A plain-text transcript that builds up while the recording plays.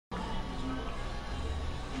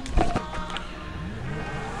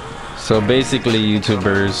So basically,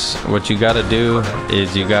 YouTubers, what you gotta do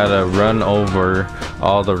is you gotta run over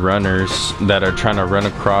all the runners that are trying to run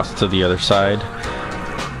across to the other side.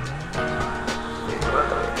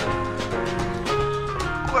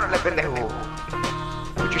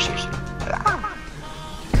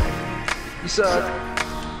 You suck.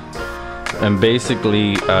 And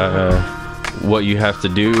basically, what you have to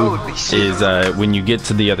do is when you get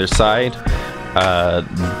to the other side,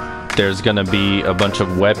 there's gonna be a bunch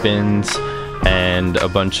of weapons and a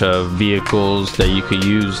bunch of vehicles that you could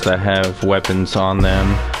use that have weapons on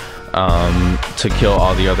them to kill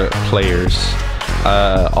all the other players.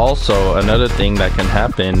 Also, another thing that can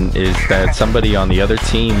happen is that somebody on the other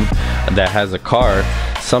team that has a car,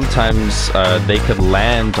 sometimes they could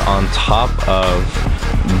land on top of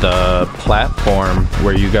the platform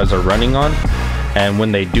where you guys are running on, and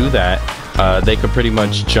when they do that, they could pretty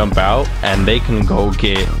much jump out and they can go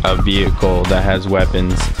get a vehicle that has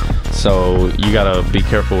weapons. So you gotta be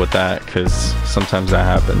careful with that, because sometimes that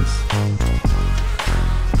happens.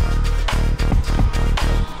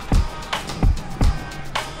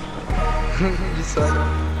 You suck.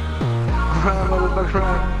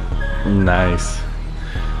 Nice.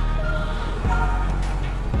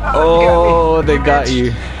 Oh, they got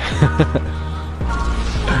you.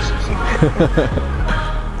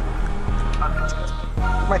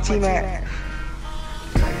 My teammate.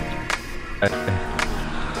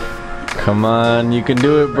 Come on, you can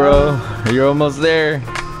do it, bro. You're almost there.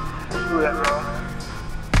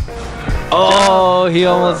 Oh, he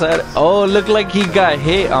almost had it. Oh, looked like he got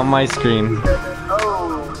hit on my screen.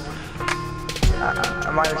 Oh.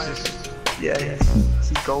 Mine is just, yeah,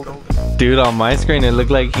 he's golden. Dude, on my screen, it looked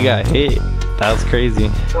like he got hit. That was crazy.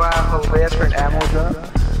 Wow, that's for an ammo drop.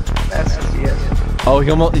 That's just, yes. Oh,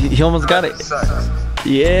 he almost got it. Sucks.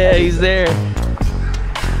 Yeah, he's there.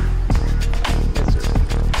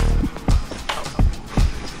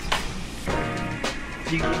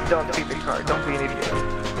 You don't take the car. Don't be an idiot.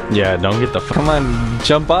 Yeah, don't get the. Come on,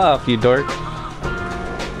 jump off, you dork.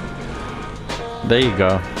 There you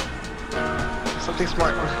go. Something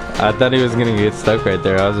smart. I thought he was gonna get stuck right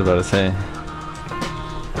there. I was about to say.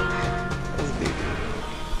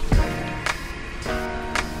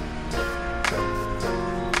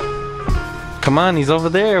 Come on, he's over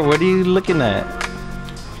there. What are you looking at?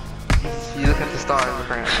 You look at the stars, my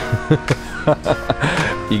friend.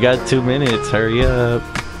 You got 2 minutes. Hurry up.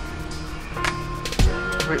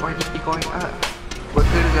 Wait, why do you keep going up? What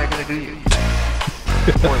good is that gonna do you?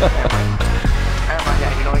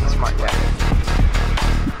 Yeah, you know he's smart, yeah.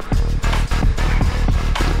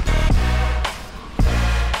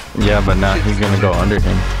 Yeah, but now he's gonna go under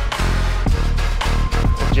him.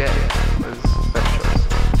 Jet was better choice.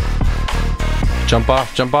 Jump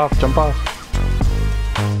off, jump off, jump off.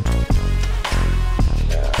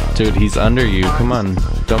 Dude, he's under you. Come on.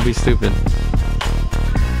 Don't be stupid. I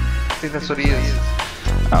think that's what he is.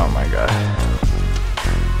 Oh my god.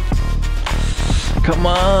 Come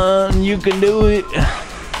on, you can do it.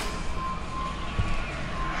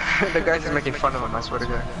 The guy's just making fun of him, I swear to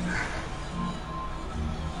God.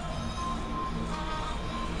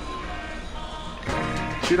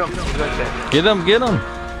 Shoot him, he's right there. Get him, get him.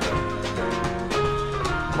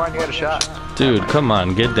 Come on, you got a shot. Dude, come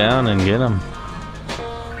on, get down and get him.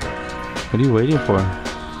 What are you waiting for?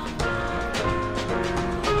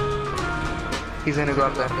 He's gonna go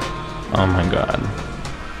up there. Oh my god.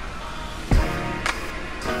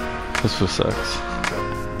 This one sucks.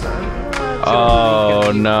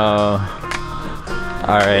 Oh no.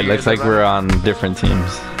 Alright, looks like we're on different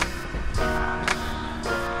teams.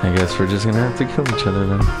 I guess we're just gonna have to kill each other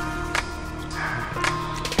then.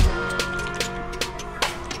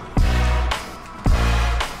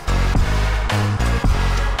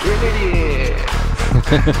 You're an idiot!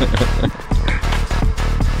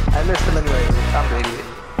 I missed him anyway. I'm the idiot.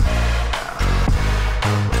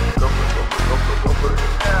 Go for it, go for it, go for it, go for it.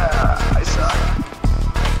 Yeah, I suck.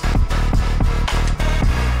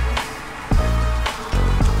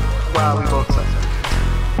 Wow, we both suck.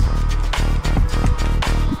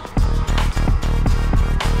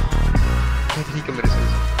 He committed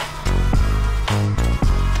suicide.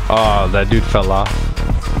 Oh, that dude fell off.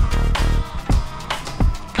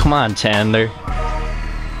 Come on, Chandler.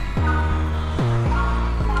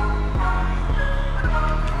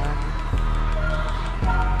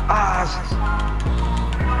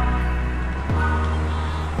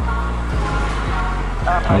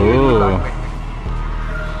 Ooh.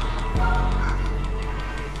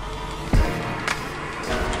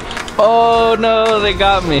 Oh no, they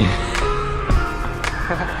got me.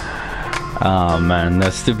 Oh man,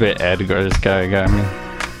 that stupid Edgar's guy got me.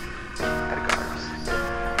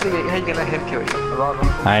 How you gonna hit kill you? A lot of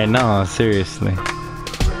people. I know, seriously.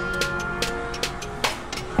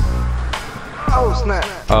 Oh snap!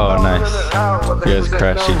 Oh, nice. Oh, You guys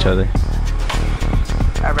crashed each other.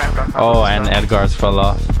 I ran back. Oh, and Edgar's fell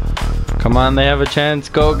off. Come on, they have a chance.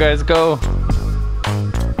 Go, guys, go.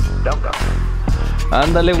 Don't go.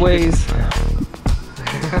 Andale, ways.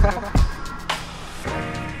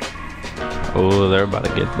 Oh, they're about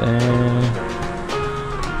to get there.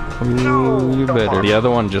 Ooh, you better. The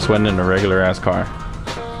other one just went in a regular ass car.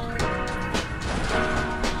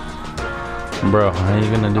 Bro, how are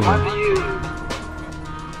you gonna do that?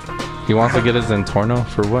 He wants to get his Zentorno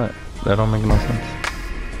for what? That don't make no sense.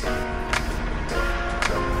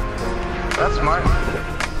 That's smart.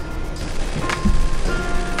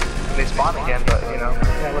 They spawn again, but you know,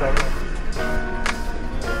 yeah, whatever.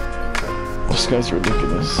 This guy's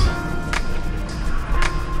ridiculous.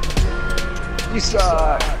 You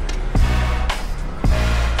suck.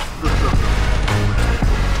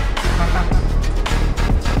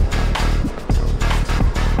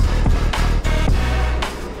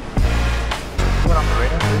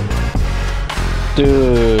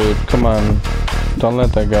 Dude, come on. Don't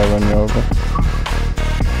let that guy run you over.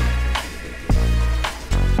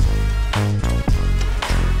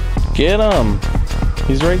 Get him!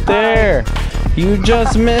 He's right there! You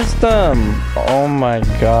just missed him! Oh my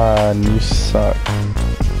god, you suck.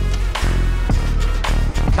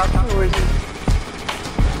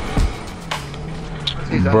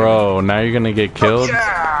 Bro, now you're gonna get killed?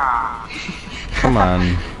 Come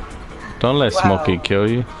on. Don't let Smokey kill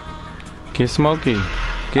you. Get Smokey.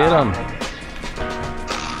 Get him.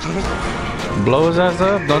 Blow his ass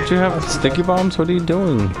up. Don't you have sticky bombs? What are you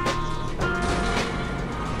doing?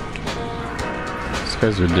 This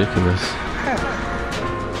guy's ridiculous.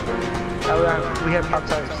 We have hot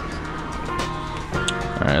tires.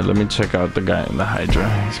 Alright, let me check out the guy in the Hydra.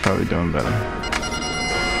 He's probably doing better.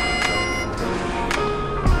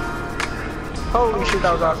 Holy shit,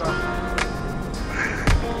 that was awesome.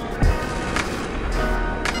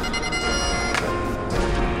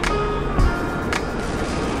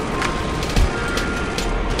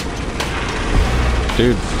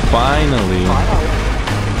 Dude, finally.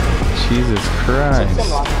 Jesus Christ.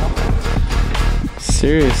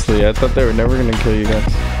 Seriously, I thought they were never gonna kill you guys.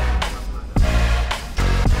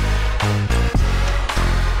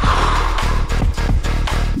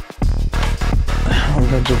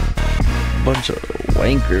 A bunch of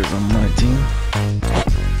wankers on my team.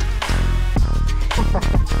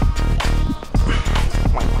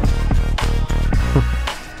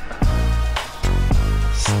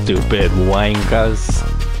 Stupid wankers.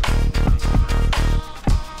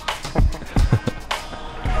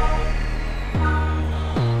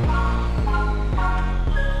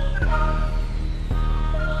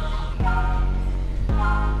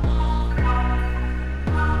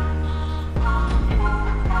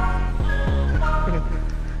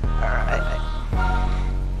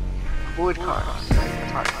 Wood cars.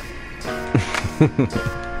 That's hard.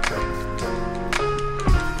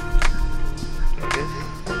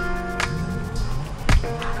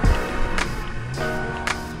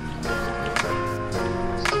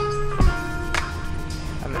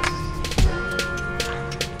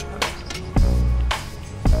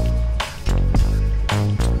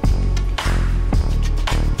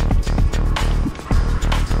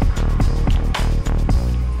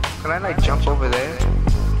 Can I like jump over there?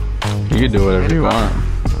 You can do whatever you want.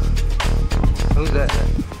 Who's that?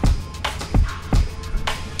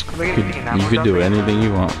 You could do anything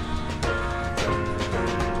you want.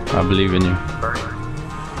 I believe in you.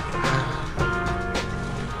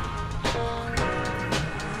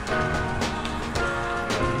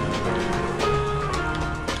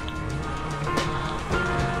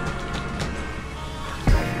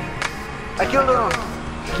 I killed him!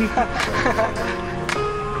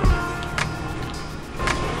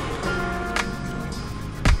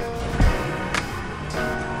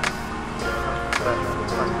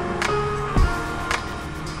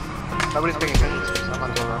 Nobody's paying attention, so I'm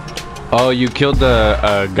gonna go around. Oh, you killed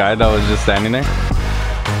the guy that was just standing there?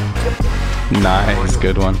 Nice,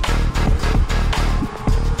 good one.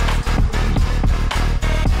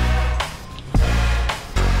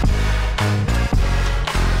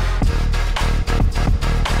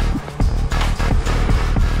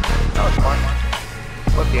 That was fun.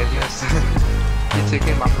 What the ideas? You took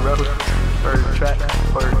him off the road, or track,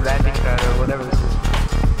 or landing pad, or whatever this is.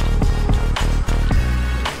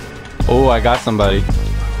 Oh, I got somebody.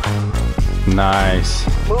 Nice.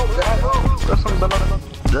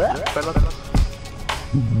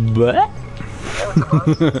 But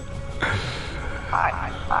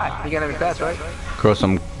Hi. You gonna be fast, right? Grow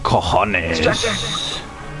some cojones.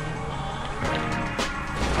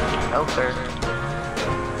 No, sir.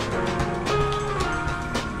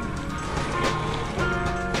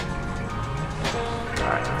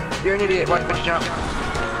 Alright. You're an idiot. Why would you jump?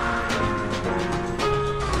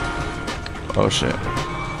 Oh shit.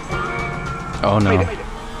 Oh no.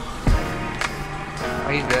 Oh,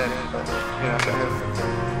 he's dead. But you're not gonna hit him.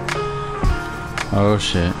 Oh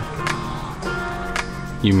shit.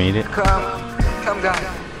 You made it? Come, guys.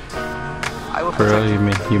 I will For real,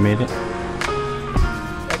 protect you. you made it?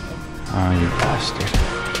 Oh, you bastard.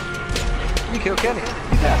 You killed Kenny.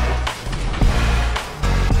 You bastard.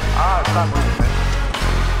 Ah, it's not moving, man.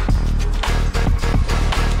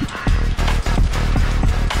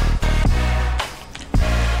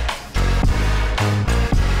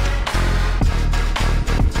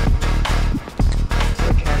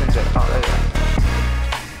 The cannon jet. Oh, there you go.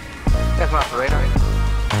 That's not the radar.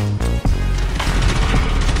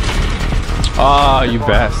 Oh, you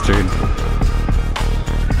bastard.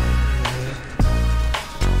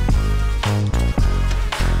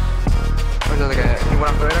 Where's the other guy? You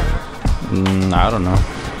went off the radar? I don't know.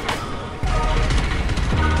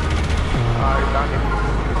 Oh, you found him.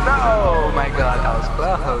 No! My god, that was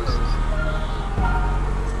close.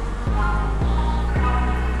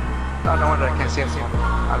 Oh, no wonder I can't see him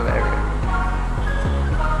out of the area.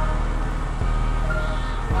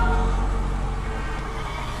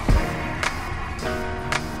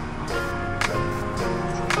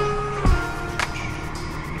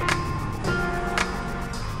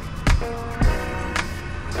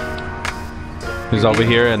 He's over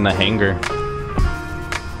here in the hangar.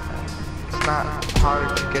 It's not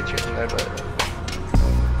hard to get you from there, but...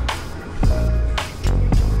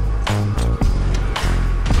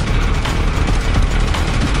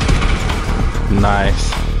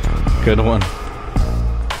 Nice. Good one.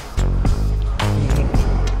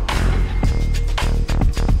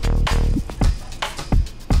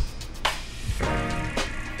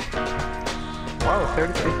 Wow,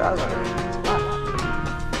 33,000.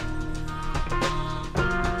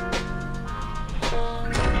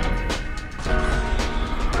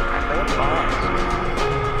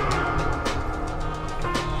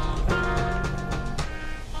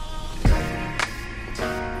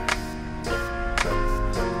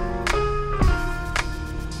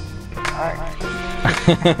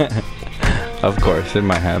 Of course, it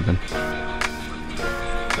might happen.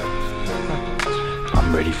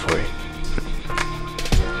 I'm ready for it.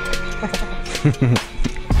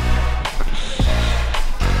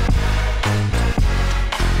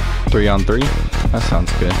 3-on-3? That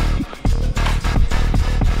sounds good.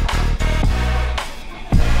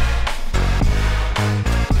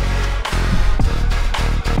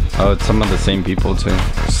 Oh, it's some of the same people too.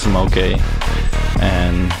 Smokey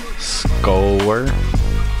and Scower.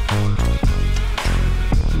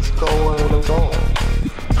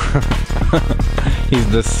 He's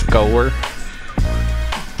the scorer.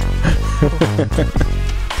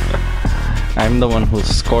 I'm the one who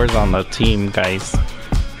scores on the team, guys.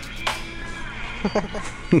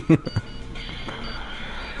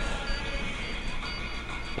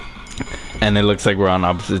 And it looks like we're on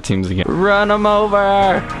opposite teams again. Run them over!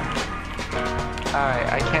 Alright,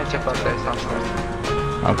 I can't jump up there, so I'm sorry.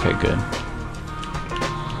 Okay, good.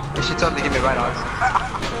 You should totally give me right on.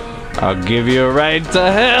 I'll give you a ride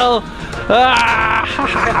to hell! Ah!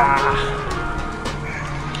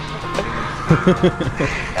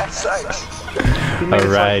 That sucks. A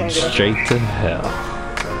ride straight to hell.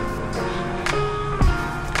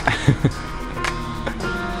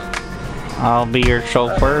 I'll be your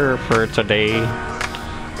chauffeur for today.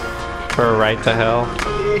 For a ride to hell.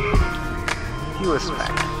 He was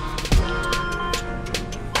smacked.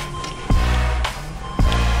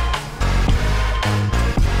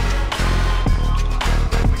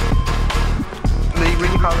 They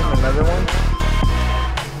really call him another one?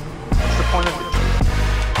 What's the point of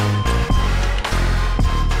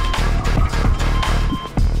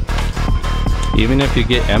it? Even if you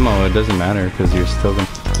get ammo, it doesn't matter because you're still gonna...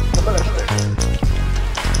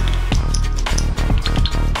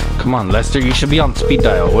 Come on, Lester, you should be on speed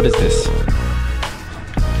dial. What is this?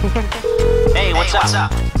 Hey, what's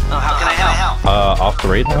up? Oh, how can I help? Off the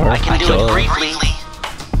radar. I can do it briefly.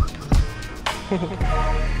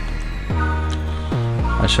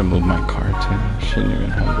 I should move my car too. I shouldn't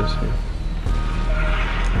even have this here.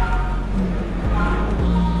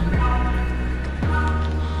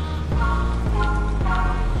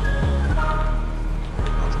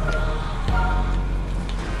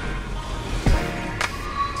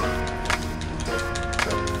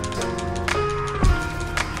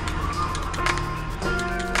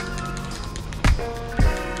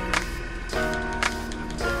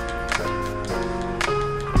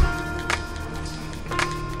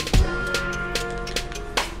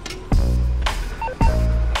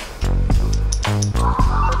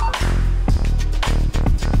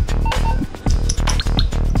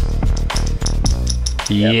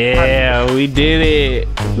 Yeah, we did it.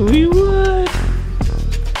 We won.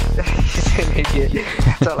 He's an idiot.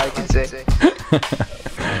 That's all I can say.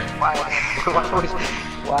 Why?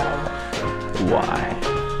 Why?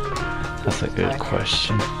 That's a good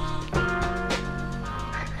question.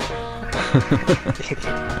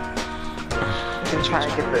 Then try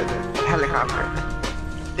and get the helicopter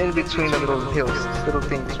in between the little hills, little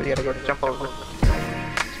things where you gotta go jump over.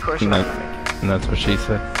 Of course, And that's what she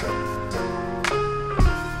said.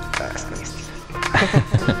 that's nasty.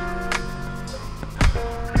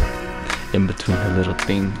 In between the little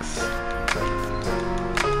things.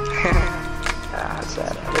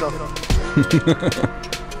 Sad. Little.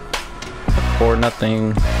 Or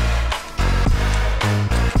nothing.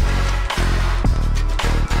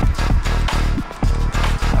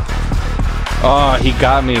 Oh, he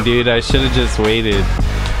got me, dude. I should have just waited.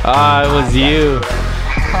 Ah, it was you.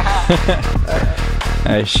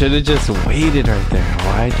 I should have just waited right there.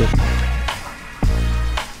 Why didn't I wait?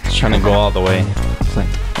 I was trying to go all the way. It's like,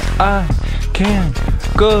 I can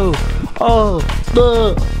go all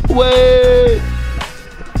the way.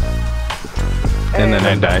 And then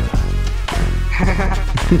I died.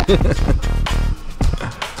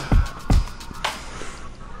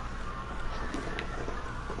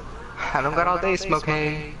 I don't got all day,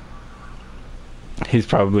 Smokey. He's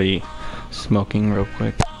probably smoking real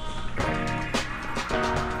quick.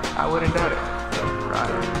 I wouldn't doubt it.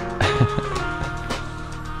 Right.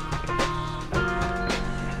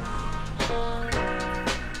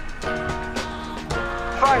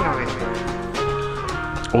 Finally.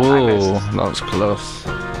 Oh, that was close.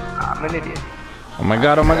 I'm an idiot. Oh my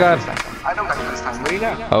god, oh my god. I don't got it this time. What do you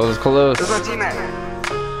know? That was close. This is my teammate.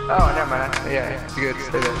 Oh, never mind. Yeah, it's good.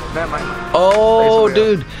 Stay there. Never mind. Oh,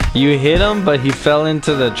 dude. You hit him, but he fell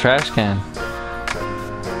into the trash can.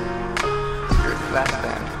 Last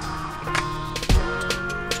stand.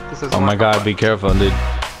 This is Oh my god, be careful, dude.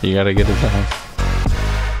 You gotta get his ass.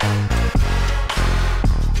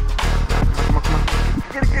 Come on.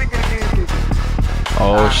 Get it.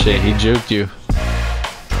 Oh shit, he juked you.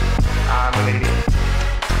 I'm an idiot.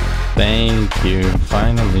 Thank you,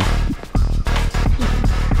 finally.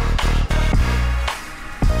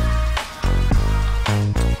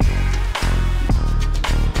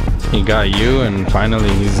 He got you, and finally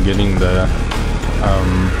he's getting the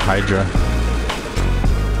Hydra.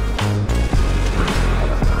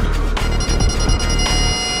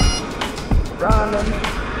 Run.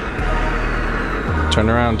 Turn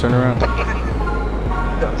around, turn around.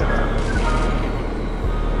 Don't turn around.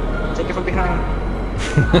 Take it from behind.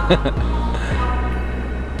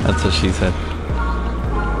 That's what she said.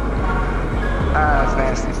 Ah, that's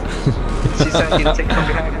nasty. She said you take it from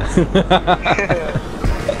behind.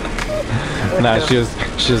 Nah, she was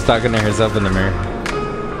talking to herself in the mirror.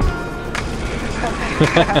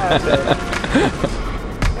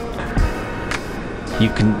 You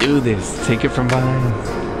can do this. Take it from behind.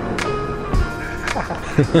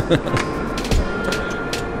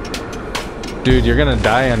 Dude, you're gonna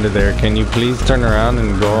die under there. Can you please turn around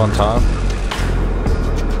and go on top?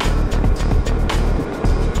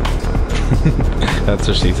 That's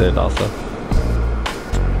what she said also.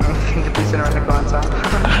 You can sit around and go on top.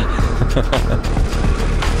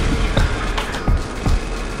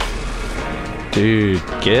 Dude,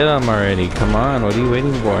 get him already. Come on, what are you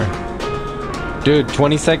waiting for? Dude,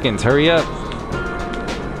 20 seconds. Hurry up.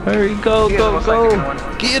 Hurry, go.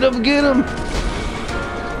 Get him, get him.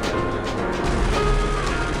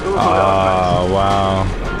 Oh, wow.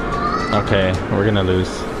 Okay, we're gonna lose.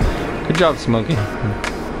 Good job, Smokey.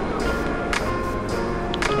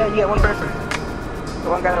 Yeah, you got one person. The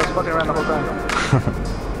one guy that was fucking around the whole time.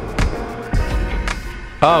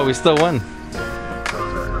 Oh, we still won.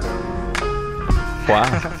 Wow,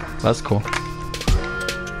 that's cool.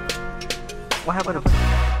 What happened to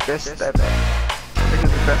best ever? I think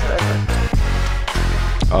it's the best ever.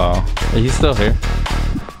 Oh, he's still here.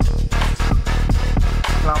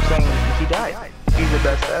 No, I'm saying he died. He's the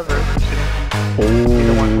best ever. Oh,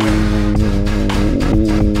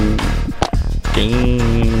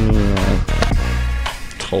 damn.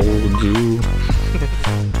 Told you.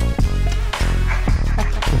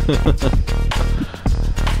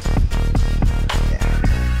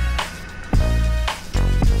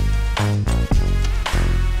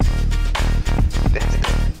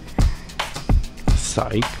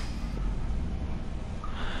 Psych.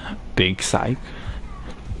 Big psych.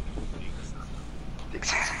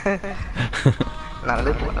 Not a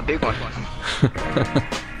little one, a big one.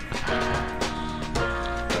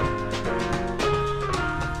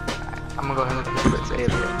 I'm gonna go ahead and put it to A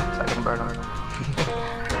so I can burn them.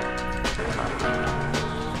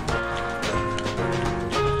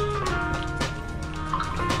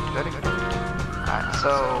 So,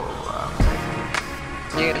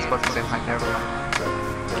 yeah, it's about the same height, never mind.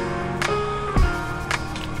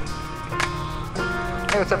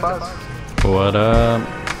 Hey, what's up, boss? What up?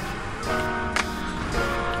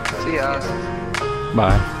 See ya.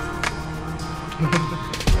 Bye. 1,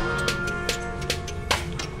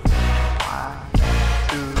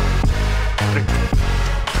 2, 3.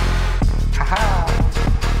 Haha.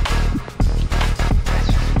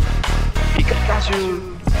 Pikachu.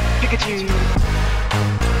 Pikachu.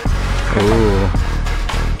 Ooh.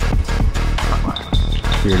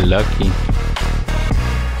 You're lucky.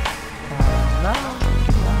 No.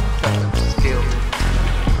 Skill.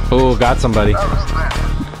 Oh, got somebody. Oh, snap.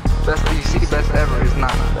 Best, you see, best ever is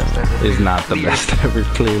not the best ever. Is not the best ever,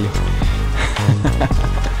 clearly.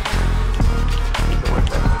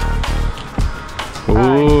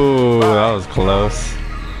 Ooh, that was close.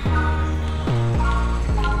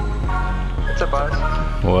 What's up, boss?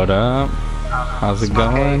 What up? How's it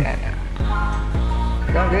going?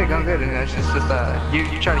 Going good. It's just you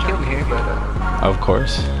trying to kill me here, but Of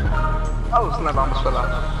course. oh, snap! I almost fell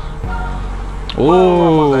off.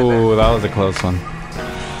 Ooh, that was a close one.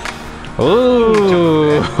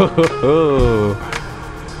 Ooh.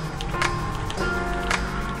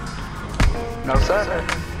 No sir.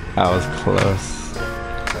 That was close.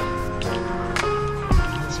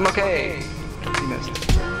 Smokey. You missed.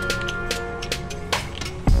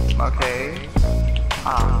 Smokey.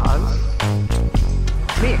 Oz.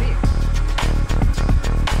 Me.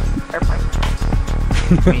 Airplane.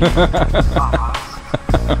 Me. Oz.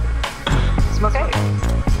 Smokey.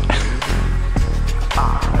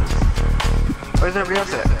 Oz. Where's everybody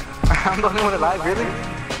else at? I'm the only one alive, really?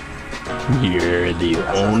 You're the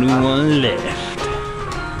only one left.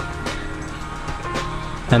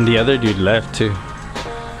 And the other dude left too.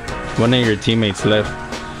 One of your teammates left.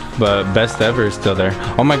 But best ever is still there.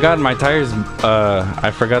 Oh my god, my tires,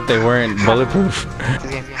 I forgot they weren't bulletproof.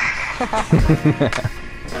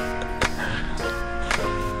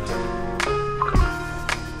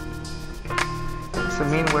 It's the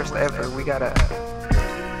mean worst ever. We gotta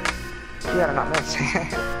not miss.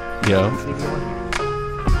 Yo.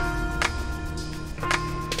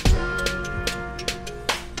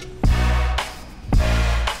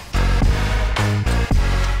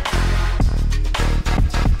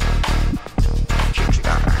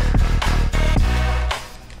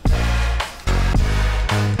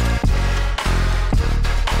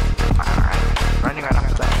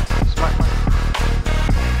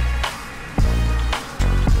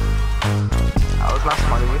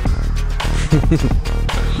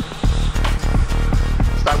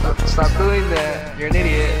 Stop doing that. You're an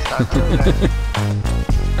idiot. Stop doing that.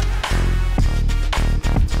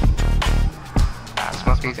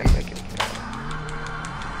 Smokey's gonna make it.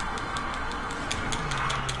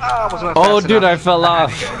 Oh, dude, I fell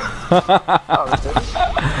off.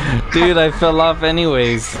 Dude, I fell off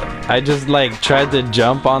anyways. I just like tried to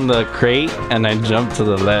jump on the crate and I jumped to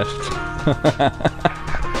the left.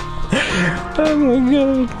 Oh my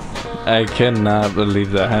god. I cannot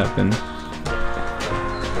believe that happened.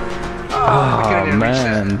 Oh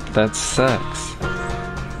man, that sucks.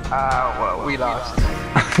 Well, we lost.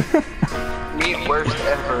 Me worst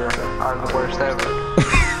ever are the worst ever.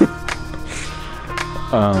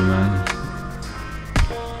 Oh man.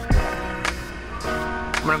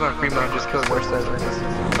 I'm gonna go to Primo and just kill the worst ever.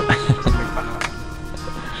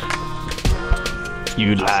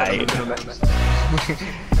 You lied.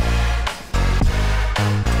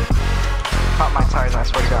 Pop my tires, I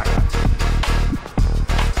swear to God.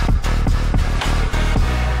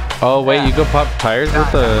 Oh wait, you go pop tires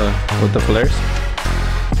with the flares?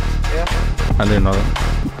 Yeah. I didn't know that.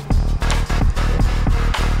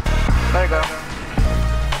 There you go.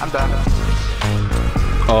 I'm done.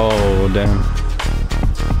 Oh damn.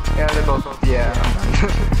 Yeah, they're both. Yeah.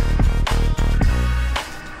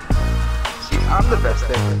 See, I'm the best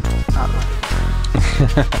ever.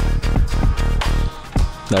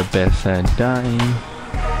 The best at dying.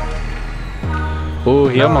 Oh,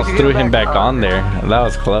 he almost threw him back on there. That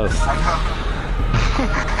was close.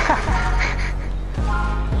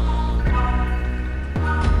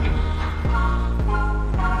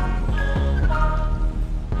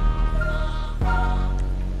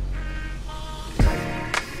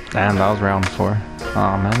 Damn, that was round 4.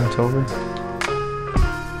 Oh man, it's over.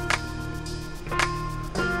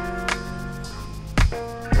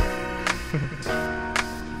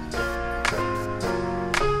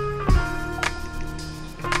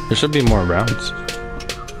 There should be more rounds.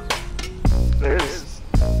 There is.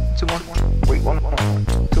 2 more. Wait, 1 more.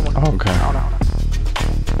 2 more. Oh, okay. No.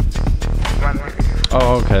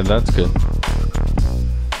 Oh, okay, that's good.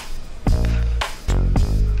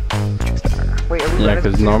 Yeah,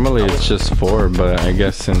 because normally it's just 4, but I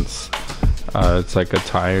guess since it's like a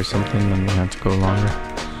tie or something, then we have to go longer.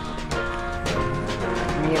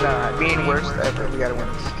 Me and worst ever, we gotta win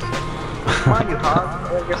this. Come on, you hog. I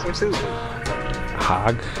gotta get some soup.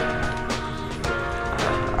 Hog?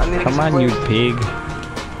 Come on, you pig.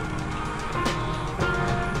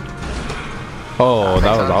 Oh,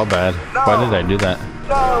 that was all bad. No. Why did I do that?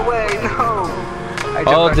 No way, no.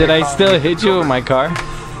 Oh, did I still hit you with my car?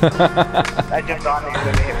 I jumped on it and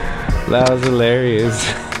then it hit me. That was hilarious.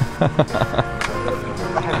 I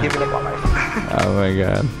had given up on life. Oh my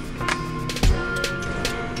god.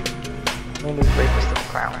 I mean, this rapist of a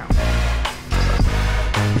clown.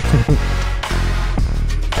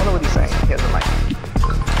 I don't know what he's saying. He has a mic.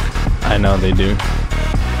 I know they do.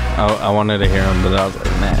 I wanted to hear him, but I was like,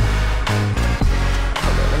 nah.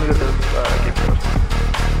 Okay, let me go to the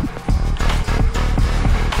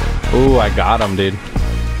game. Ooh, I got him, dude.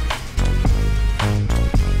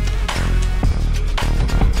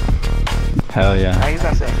 Hell yeah. Nah, he's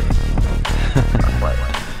not saying it.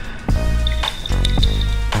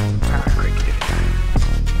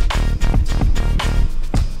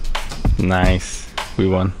 Nice. We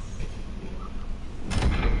won.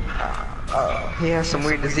 He has some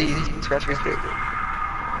weird disease. Scratch his dick.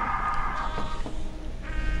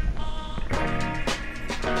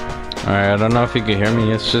 Alright, I don't know if you can hear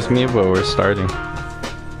me. It's just me, but we're starting.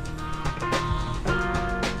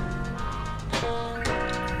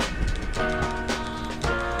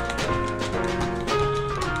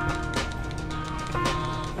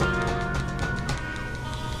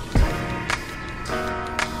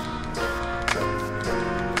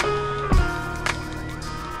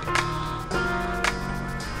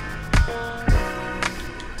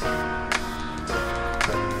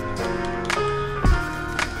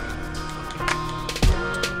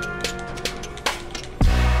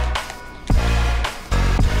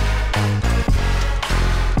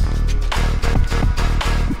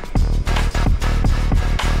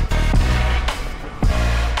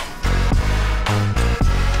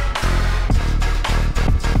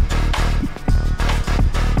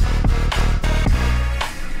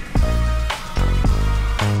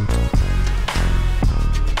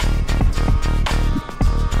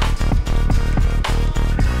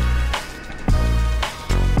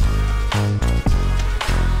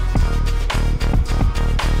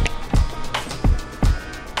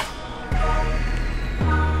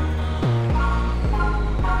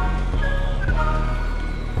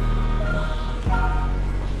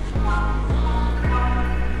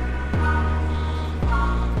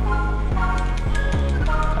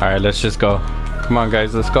 Alright, let's just go. Come on,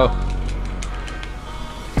 guys, let's go.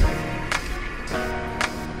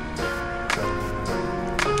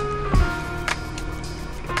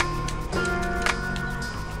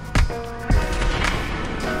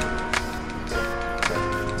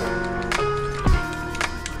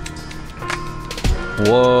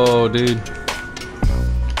 Whoa, dude.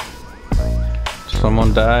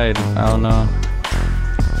 Someone died. I don't know.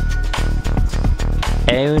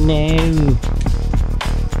 Oh no.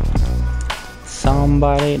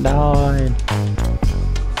 Somebody died.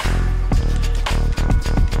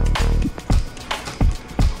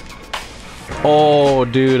 Oh,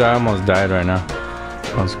 dude, I almost died right now.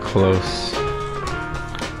 That was close.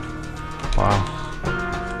 Wow.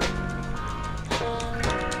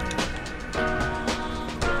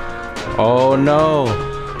 Oh no,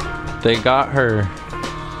 they got her.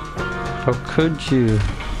 How could you?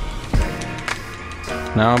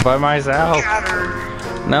 Now I'm by myself.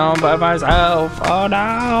 No, I'm by myself. Oh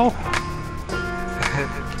no.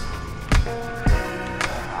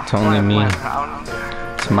 It's only me.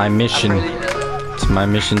 It's my mission. It's my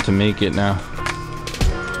mission to make it now.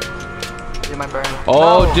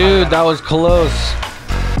 Oh, dude, that was close.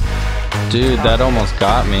 Dude, that almost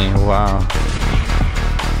got me. Wow.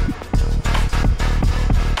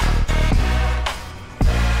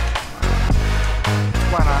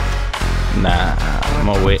 Nah, I'm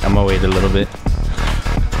gonna wait a little bit.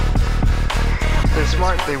 They're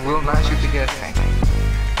smart, they will not shoot the gas tank.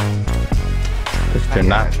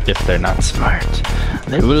 If they're not smart,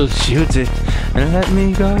 they will shoot it and let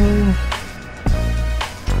me go.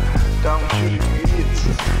 Don't shoot it, you idiots.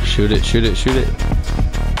 Shoot it, shoot it, shoot it.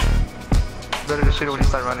 Better to shoot it when you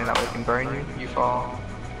start running, that way it can burn you, you fall.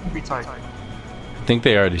 Retard. I think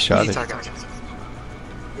they already shot it.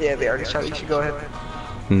 Yeah, they already shot it, you should go ahead.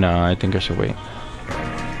 No, I think I should wait.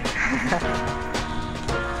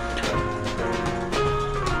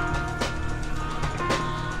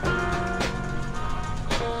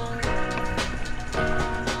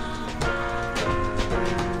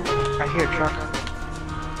 I hear a truck.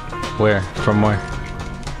 Where? From where?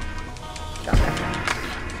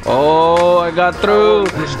 Oh, I got through.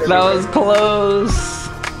 That was close.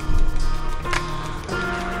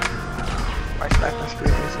 My sniping screen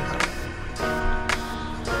is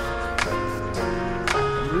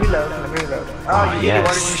reload. Let me reload. Oh,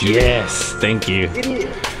 yes, yes. Thank you. Idiot.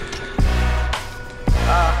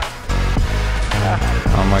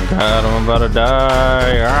 Oh my god, I'm about to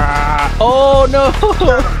die. Ah. Oh no!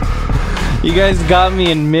 You guys got me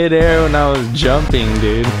in midair when I was jumping,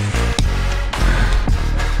 dude.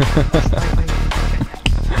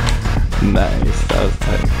 Nice, that was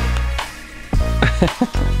tight.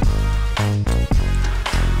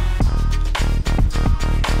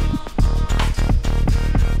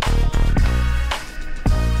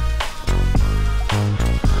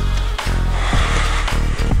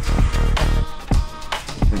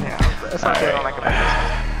 That's not good on like a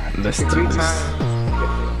Let's do this.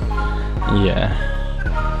 Yeah.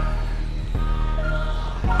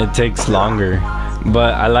 It takes longer.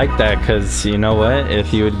 But I like that because, you know what?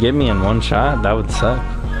 If you would get me in one shot, that would suck.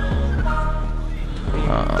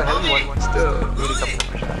 The heavy one still need a couple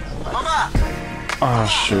more shots. Oh,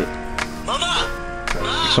 shoot.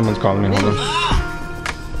 Someone's calling me. Hold on.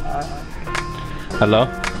 Hello?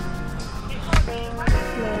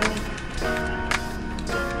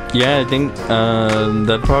 Yeah, I think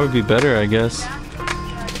that'd probably be better, I guess.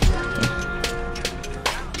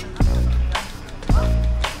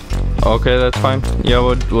 Okay, that's fine. Yeah,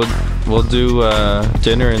 we'll do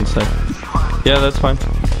dinner and stuff. Yeah, that's fine.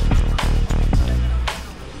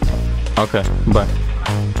 Okay, bye.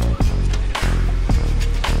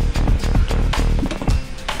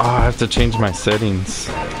 Oh, I have to change my settings.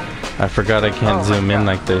 I forgot I can't zoom in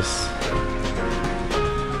like this.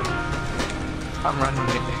 I'm running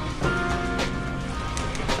it.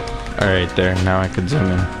 Alright, there. Now I can zoom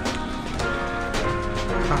in.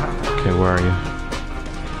 Okay, where are you?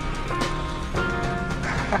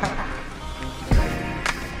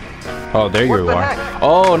 Oh, there you are.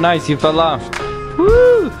 Oh, nice. You fell off.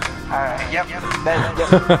 Woo! Alright, yep. Yep.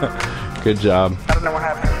 Good job. I don't know what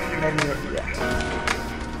happened. Maybe, yeah.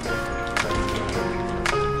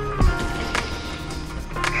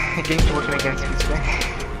 Game's working against me today.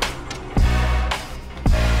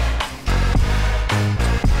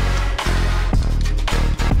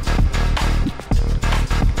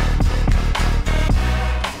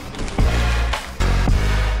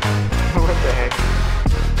 What the heck?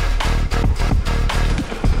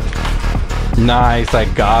 Nice, I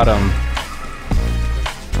got him.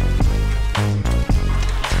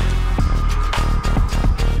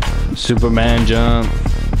 Superman jump,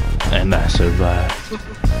 and I survived.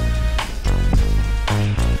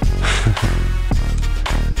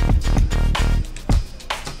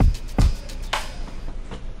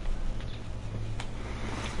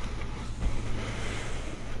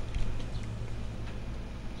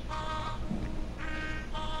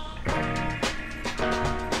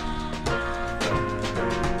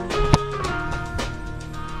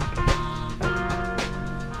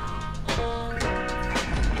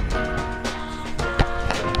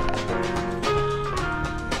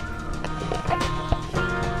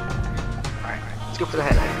 Go for the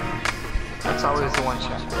head. That's always the one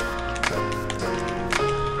shot.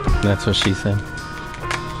 That's what she said.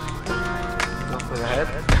 Go for the head.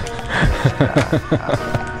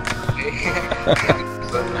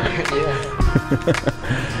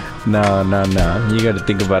 Yeah. No. You gotta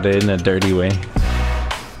think about it in a dirty way.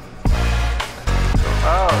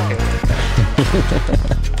 Oh, okay.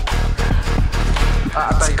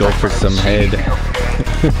 Let's go for some head.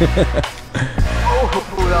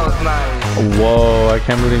 Oh, that was nice. Whoa, I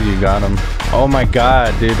can't believe you got him. Oh my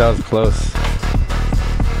god, dude, that was close.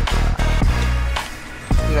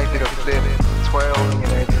 You like did a flip, twirling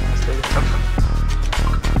and everything.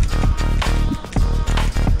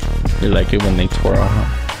 You like it when they twirl, huh?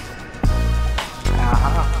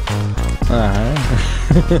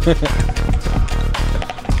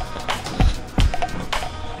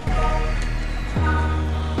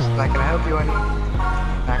 Not gonna help you any.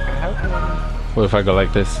 Not gonna help you any. What if I go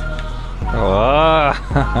like this? Oh,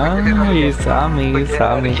 you saw me. You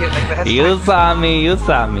saw me.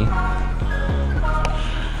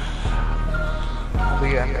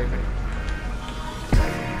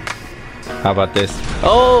 How about this?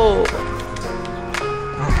 Oh!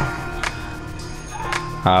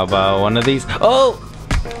 How about one of these? Oh!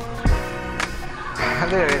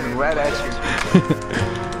 They're aiming right at you.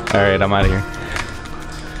 Alright, I'm out of here.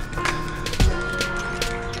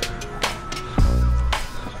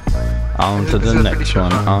 On to the next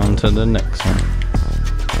one. On to the next one.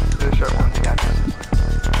 The short one, yeah.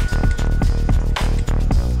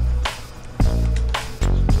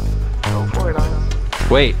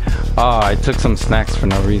 Wait. Oh, I took some snacks for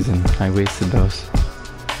no reason. I wasted those.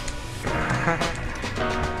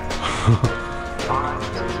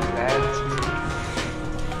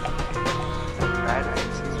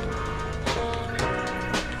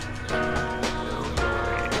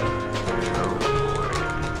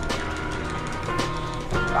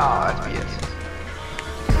 Oh, that's BS.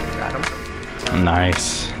 Got him.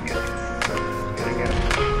 Nice. Didn't get him.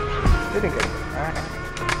 Didn't get him. Alright.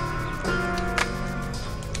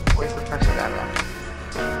 Where's the pressure that one?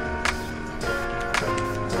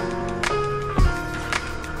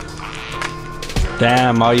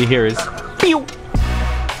 Damn, all you hear is pew.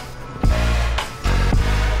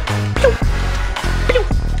 Pew. Pew.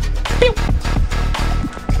 Pew.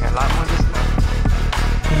 Got a lot more this time.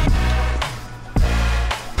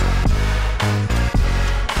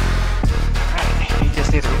 Alright, you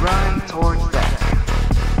just need to run towards that.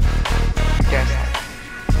 Yes.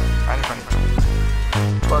 Right in front of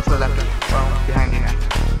you. Well, to the left. Well, behind you now.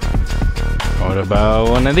 What about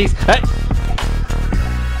one of these? Hey!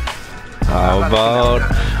 How about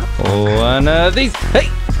one of these? Hey!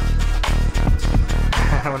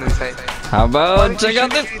 What did it say? How about check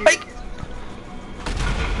out this? Hey!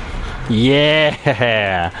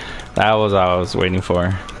 Yeah! That was what I was waiting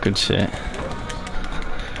for. Good shit.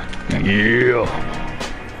 Yeah!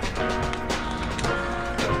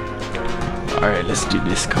 Alright, let's do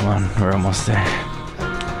this. Come on, we're almost there.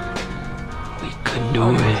 We can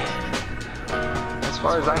do it. As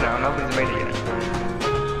far as I know, nobody's made it yet.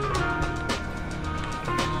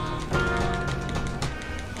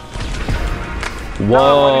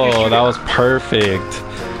 Whoa, that was perfect.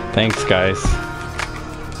 Thanks, guys.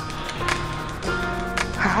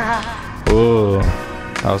 Ooh,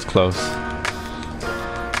 that was close.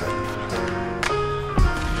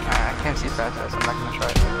 I can't see fast, so I'm not gonna try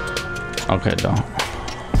it. Okay, don't.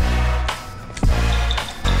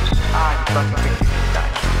 Ah, you fucking crazy guy.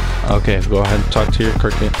 Okay, go ahead and talk to your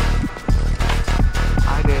cricket.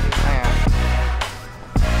 I did, I am.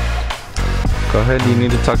 Go ahead, you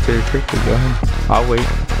need to talk to your cricket. Go ahead. I'll wait.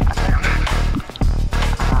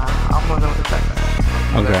 I'm gonna go back.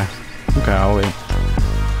 Okay. Okay, I'll wait.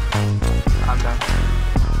 I'm done.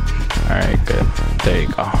 Alright, good. There you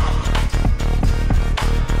go.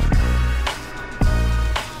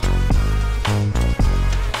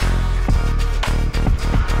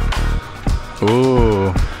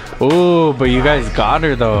 Ooh. Ooh, but you guys got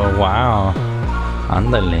her though. Wow.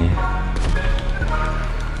 Ándale.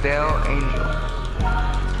 Del Angel.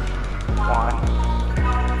 1,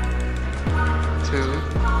 2,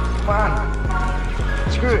 1.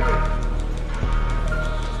 Screw it.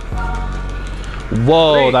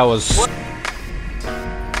 Whoa, that was...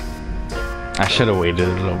 I should have waited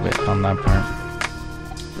a little bit on that part.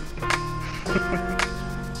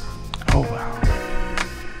 Oh wow.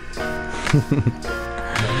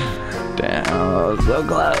 Damn, I was so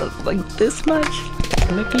close. Like this much.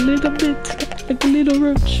 Like a little bit. Like a little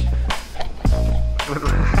roach.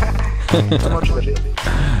 How much of it?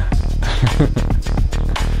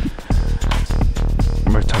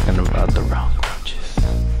 We're talking about the wrong roaches.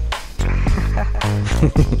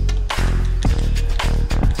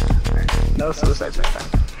 No suicide this time.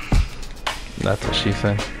 That's what she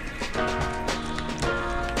said.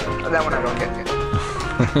 That one I don't get.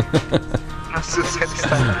 No suicide this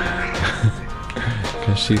time.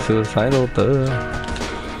 Cause she's suicidal, duh.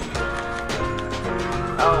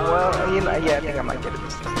 Oh, well, you know, yeah, I think I might get it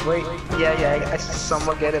this time. Wait, yeah, I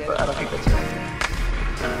somewhat get it, but I don't think that's it.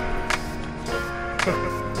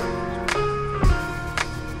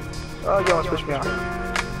 Oh, you almost pushed me off.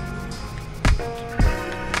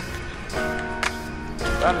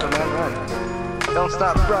 Run, man, run. Don't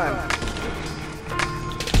stop, run.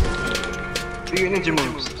 Do your ninja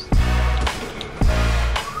moves.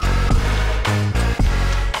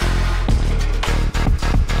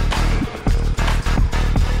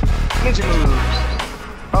 Ninja moves.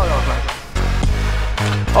 Oh, that was nice.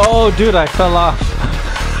 Oh, dude, I fell off.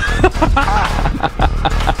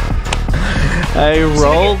 I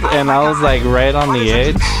rolled and I was like right on the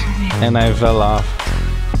edge and I fell off.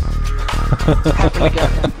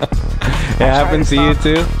 It happened to you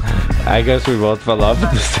too? I guess we both fell off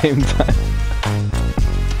at the same time.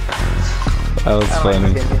 That was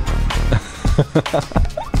funny.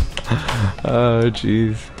 Oh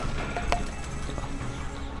jeez.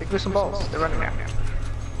 Pick me some balls. They're running now.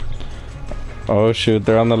 Oh shoot,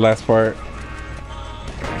 they're on the last part.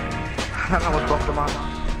 I don't know what's both them on.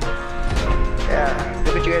 Yeah,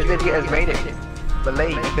 look what you guys did. You guys made it. But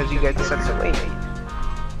late because you guys decided to wait.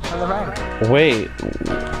 On the right. Wait,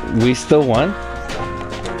 we still won?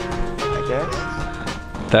 I guess.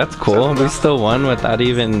 That's cool. We still won without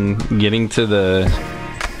even getting to the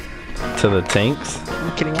tanks. Are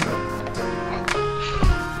you kidding me?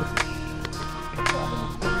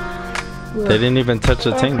 They didn't even touch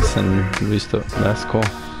the tanks, and we still. That's cool.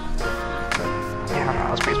 Yeah, that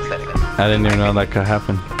was pretty pathetic. I didn't even know that could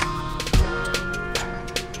happen.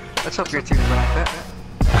 Let's hope your team's like that.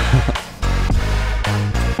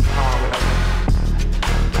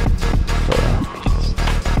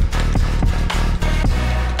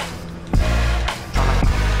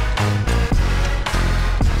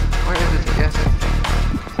 Where is it? Yes.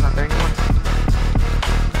 It's not there anymore.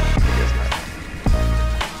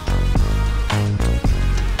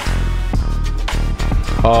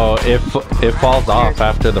 Oh, it falls off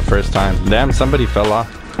after the first time. Damn, somebody fell off.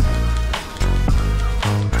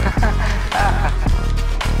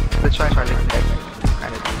 Let's try to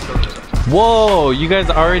Whoa, you guys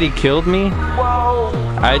already killed me? Whoa!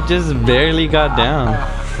 I just barely got down.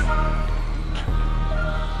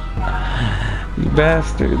 You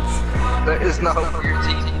bastards. There is no hope for your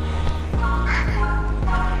team.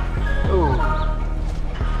 Ooh.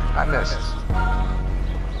 I missed.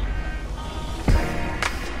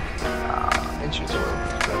 Interesting.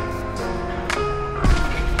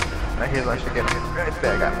 Right here's where I should get him. Right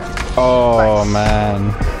there, I got him. Oh, Nice.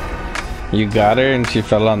 man. You got her and she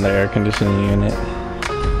fell on the air conditioning unit.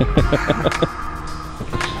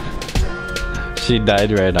 She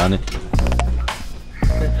died right on it.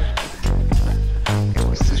 It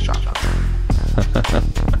was too strong.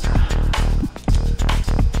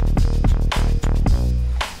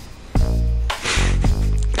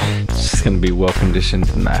 She's gonna be well conditioned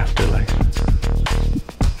in the afterlife.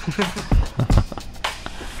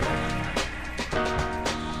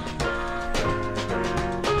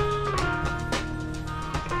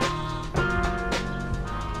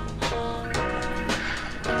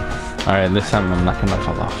 Alright, this time I'm not gonna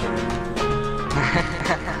fall off.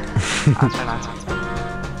 I'll try not to.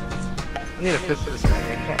 I need a fist for this thing. I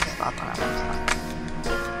can't stop on that one time.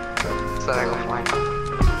 So I go flying.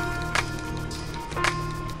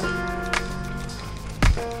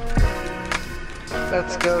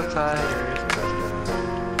 Let's go, Tigers. Let's go.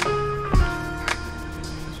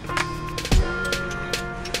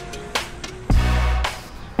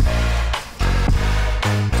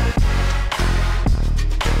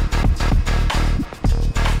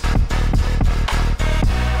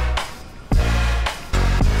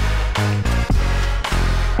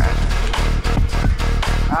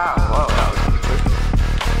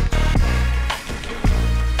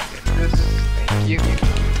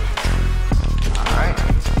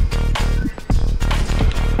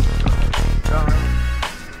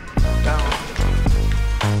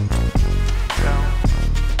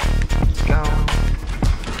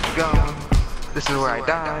 This is where I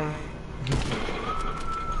die.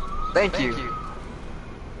 Thank you.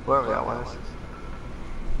 Whoever that was.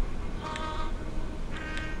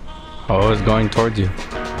 Oh, it's going towards you.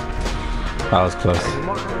 That was close.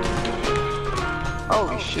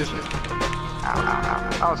 Holy shit. Ow, ow, ow.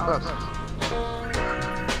 That was close.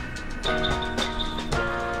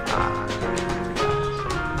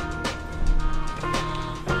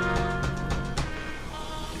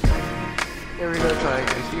 Here we go,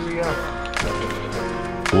 Tigers. Here we go.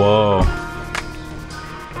 Whoa.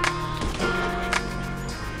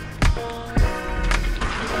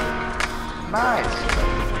 Nice.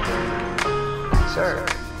 Nice, sir.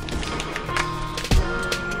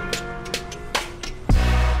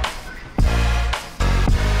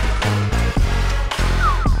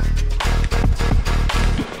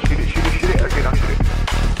 Shoot it, shoot it, shoot it. Okay, don't shoot it.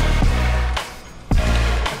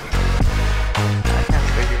 I can't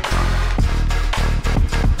stay here.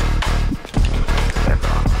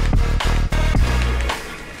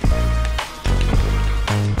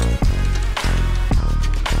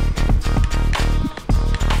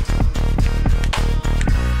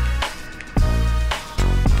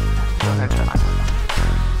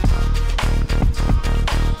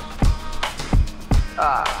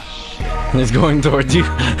 Ah, shit. It's going towards you.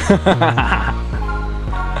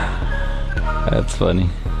 That's funny.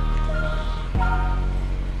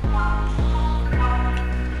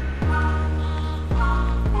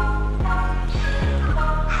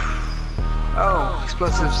 Oh,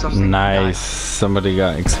 explosive something. Nice. Somebody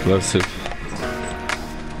got explosive.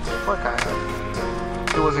 Poor guy.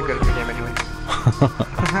 It wasn't good at the game anyway.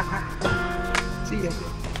 See ya.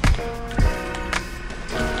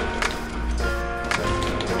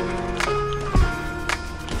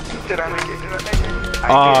 Did I make it? Did I make it?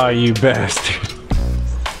 Oh, you bastard.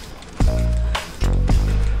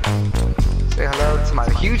 Say hello to my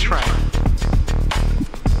huge friend.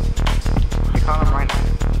 We call him right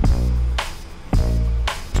now.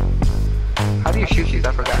 do you shoot these?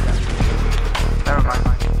 I forgot. Never mind.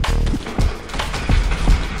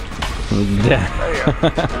 There you go.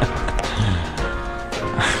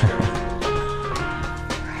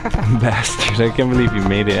 Bastard, I can't believe you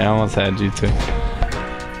made it. I almost had you too.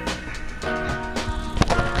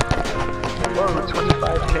 Whoa,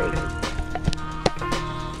 25K.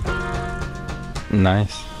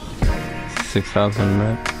 Nice. 6,000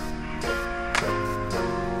 red.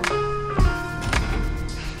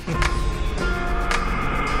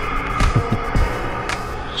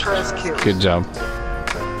 Trust kill. Good job.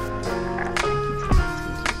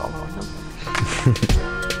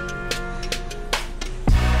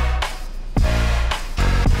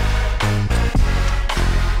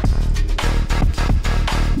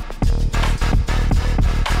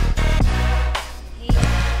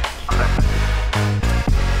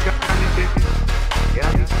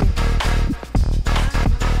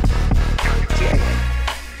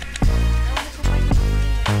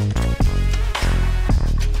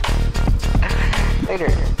 Later.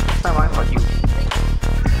 It's not my fault you.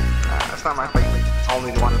 It's not my fault you told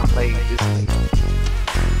me to want to play this thing.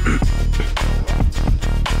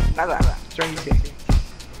 Nada. Join you.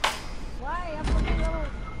 Why? I'm fucking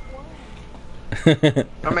little.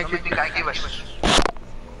 Don't make you think I give a shit.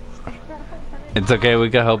 It's okay, we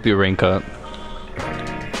can help you rank up.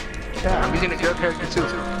 Yeah, I'm using a girl character too.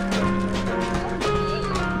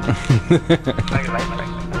 Like.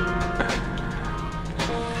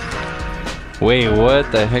 Wait,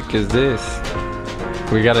 what the heck is this?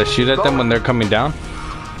 We gotta shoot at them when they're coming down?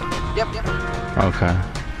 Yep. Okay.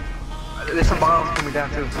 There's some balls coming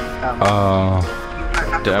down too. Oh,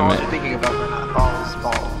 damn it. Thinking about balls.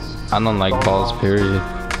 I don't like balls, period.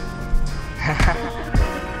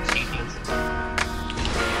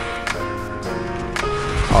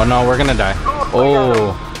 Oh no, we're gonna die.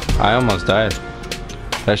 Oh, I almost died.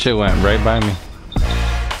 That shit went right by me.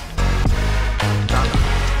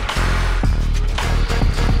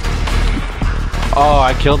 Oh,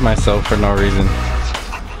 I killed myself for no reason.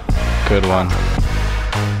 Good one.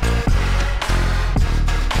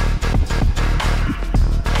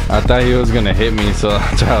 I thought he was gonna hit me, so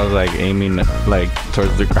that's why I was like aiming like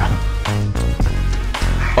towards the ground.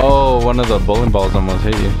 Oh, one of the bowling balls almost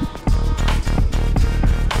hit you.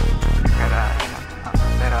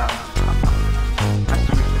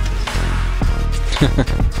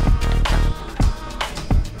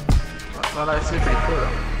 Well, that's pretty cool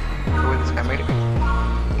though. The way this guy made it.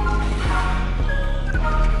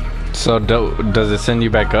 So does it send you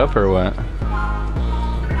back up or what?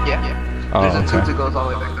 Yeah. Oh, There's a tube okay. that goes all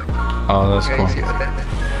the way back up. Oh, that's Okay, cool. you see it right there?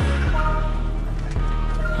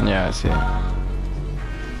 Yeah, I see it.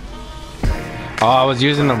 Oh, I was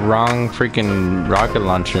using the wrong freaking rocket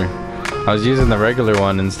launcher. I was using the regular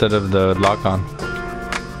one instead of the lock-on.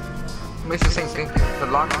 It makes the same thing. The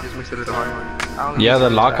lock-on just makes it a little harder. I only Yeah, use the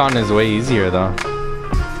it lock-on is way easier though.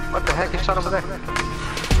 What the heck is shot over there?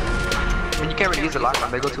 I mean, you can't really use the lock-on.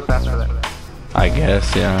 They go too fast for that. I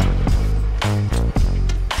guess, yeah.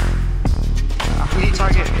 We need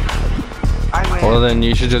target. I win. Well, then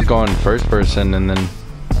you should just go in first person and then.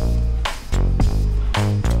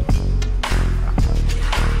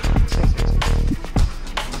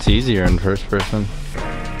 It's easier in first person.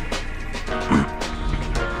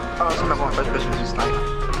 Oh, so I'm not going first person, just snipe.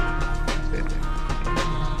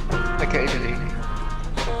 Occasionally. You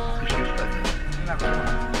shoot, but not really.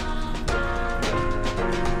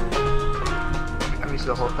 I'm used to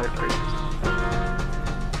the whole third person.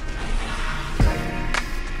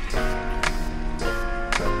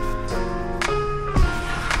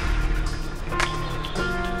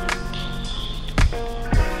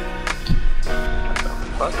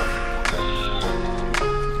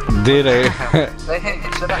 Dude,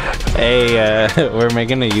 Shut up. hey, we're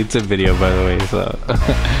making a YouTube video by the way, so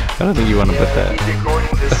I don't think you want to put that. He's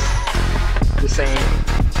recording this the same.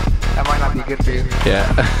 That might not be good for you. Yeah.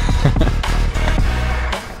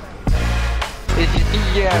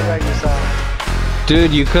 Yeah, right, you saw.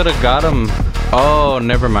 Dude, you could have got him. Oh,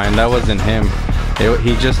 never mind. That wasn't him.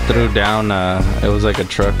 He just threw down. It was like a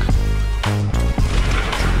truck.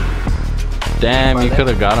 Damn, you could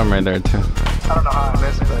have got him right there too. I don't know how I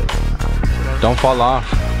missed, but Don't fall off.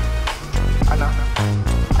 I know.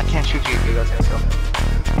 I can't shoot you if you guys have to.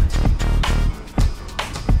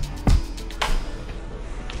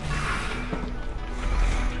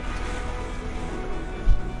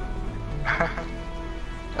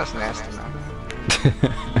 That's nasty, man.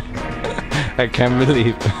 I can't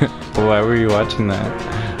believe. Why were you watching that?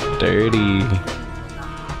 Dirty.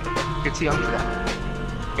 You're too young for that.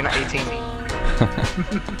 You're not 18.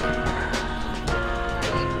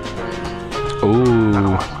 Ooh. I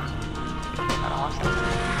don't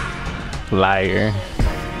Liar.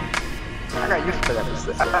 I got used to that.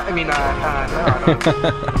 I mean, no, I don't.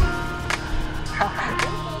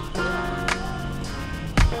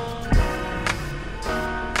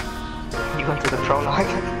 You went to the troll like?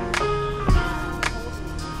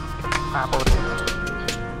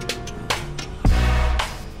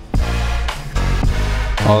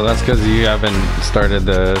 Oh, that's because you haven't started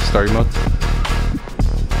the story mode?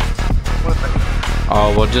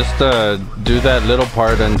 Oh, well, just do that little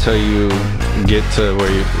part until you get to where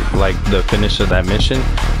you, like, the finish of that mission,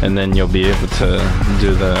 and then you'll be able to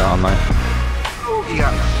do the online.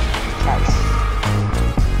 Yeah. Nice.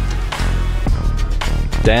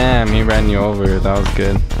 Damn, he ran you over. That was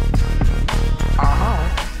good.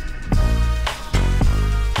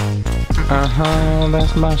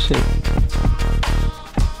 That's my shit.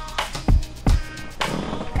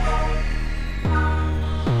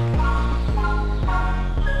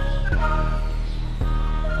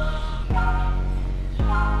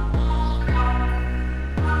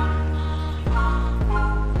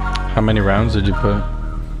 How many rounds did you put?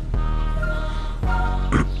 I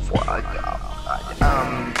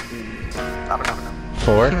don't know.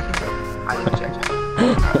 4? I didn't check.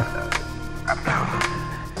 I don't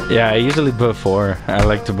know. Yeah, I usually put 4. I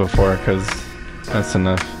like to put 4 because that's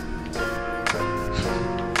enough.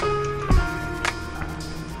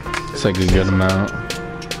 It's like a good amount.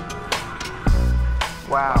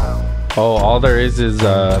 Wow. Oh, all there is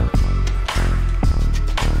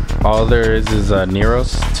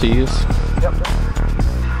Neros to use. Yep.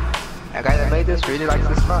 That guy that made this really likes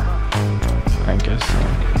this spot. I guess so.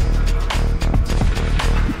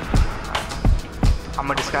 I'm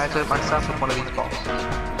gonna disguise it myself with one of these balls.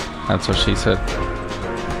 That's what she said.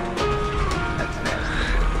 That's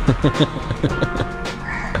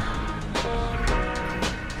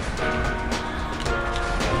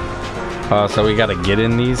nasty. So we gotta get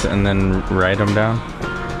in these and then write them down.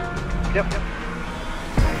 Yep.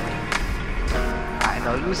 I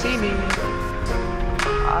know you see me.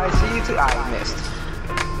 I see you too. I missed.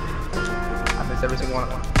 I missed every single one of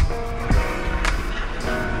them.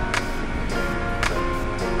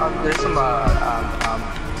 There's some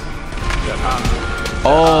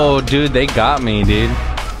Oh, dude, they got me, dude.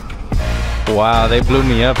 Wow, they blew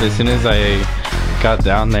me up as soon as I got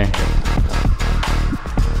down there.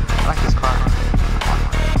 I like this car.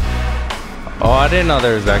 Oh, I didn't know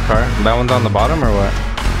there was that car. That one's on the bottom or what?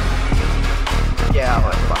 Yeah, I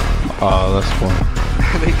like fun. Oh, that's cool.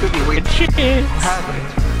 They could be weird. What happened?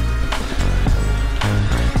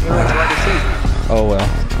 That's what I see. Oh well.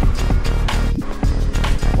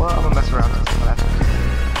 Well, I'm gonna mess around with some of that.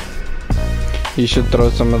 You should throw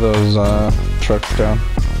some of those trucks down.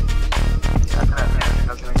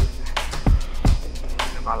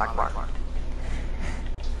 I like bar.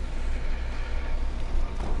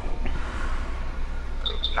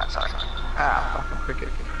 Not sorry. Ah, fucking cricket.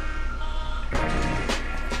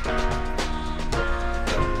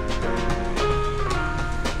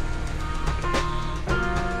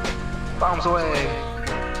 Bombs away.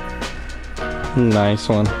 Nice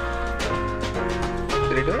one.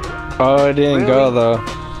 Did he do it? Oh, it didn't go though.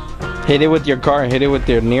 Hit it with your car. Hit it with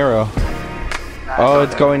your Nero. Oh,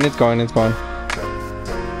 it's going. It's going. It's going.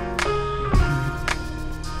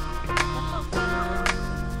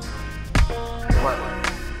 What?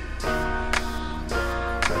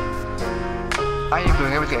 I am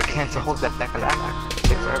doing everything I can to hold that back alive. It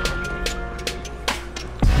takes forever.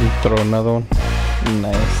 You throw another one.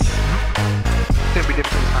 Nice. It's gonna be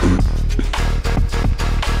different.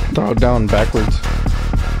 Throw it down backwards.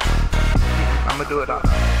 I'm gonna do it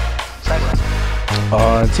sideways.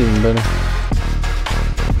 Oh, that's even better.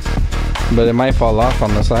 But it might fall off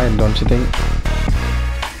on the side, don't you think?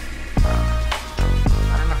 I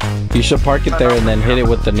don't know. You should park it there and then hit it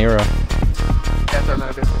with the Nero. That's what I'm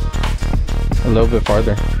gonna do. A little bit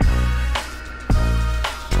farther.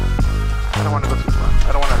 I don't want to go too far.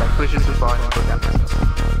 I don't want to like push it too far and go down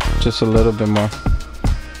myself. Just a little bit more.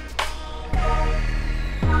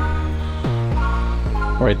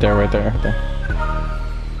 Right there, right there, right there.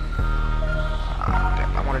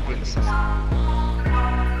 Damn, I want to do this.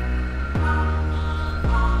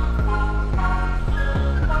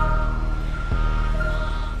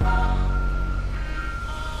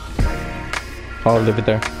 Oh, leave it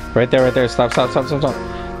there. Right there, right there. Stop, stop, stop, stop, stop.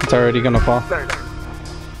 It's already gonna fall. There.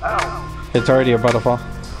 Oh, It's already about to fall.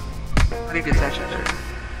 I need attention.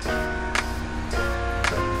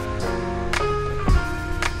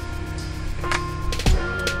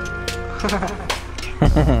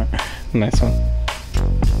 Nice one.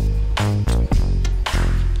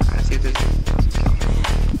 I see this.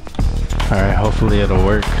 Alright, hopefully it'll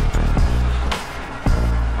work.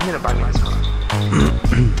 I need to buy me this car.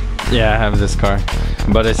 Yeah, I have this car,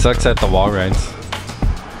 but it sucks at the wall rides.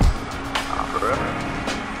 For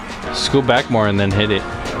real? Scoot back more and then hit it. It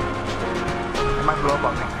might blow up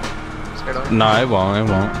on me. Scared of it? No, it won't.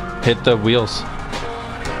 It won't. Hit the wheels.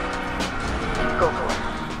 Go for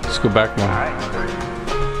it. Scoot back more. Alright.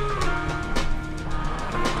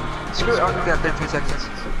 Screw it, I only got 13 seconds.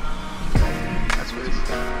 That's weird.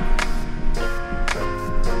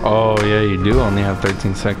 Oh yeah, you do only have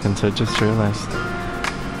 13 seconds. I just realized.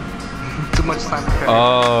 Too much time preparing.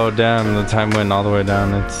 Oh damn, the time went all the way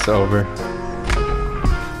down. It's over.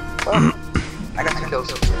 Oh, I got 2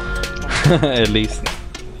 kills. At least.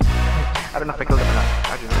 I don't know if I killed them or not.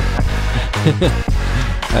 I just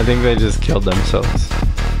I think they just killed themselves.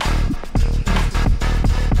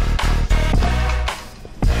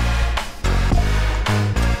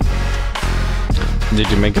 Did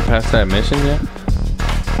you make it past that mission yet?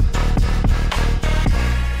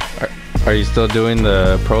 Are you still doing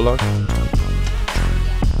the prologue?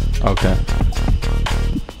 Okay.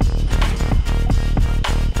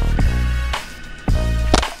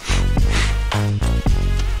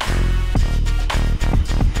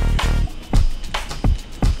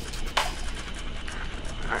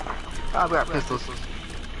 we got pistols.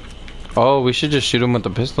 Oh, we should just shoot him with the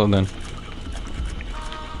pistol then.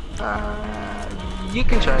 You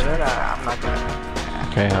can try that. I'm not gonna.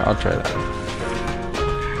 Okay, I'll try that.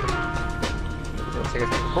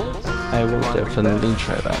 I will definitely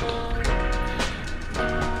try that.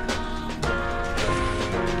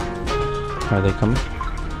 Are they coming?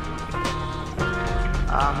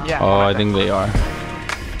 Yeah. Oh, I think they are.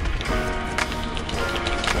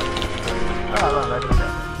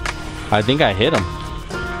 I think I hit him.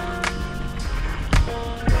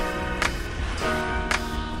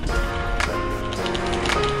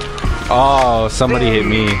 Oh, somebody hit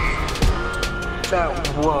me.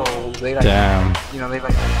 Whoa, they like, damn. You know, they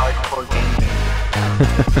like hardcore gaming.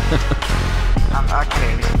 I can't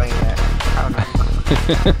even explain that. I don't know.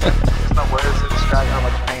 There's no words to describe how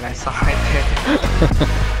much pain I saw right there.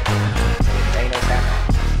 Ain't no sound.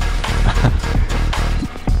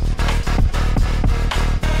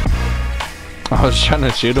 I was trying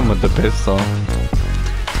to shoot him with the pistol.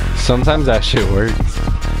 Sometimes that shit works.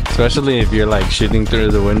 Especially if you're like shooting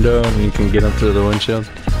through the window and you can get up through the windshield.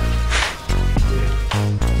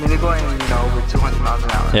 I mean, they're going, you know, over 200 miles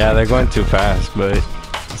an hour. Yeah, they're going too fast, but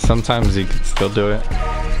sometimes you can still do it.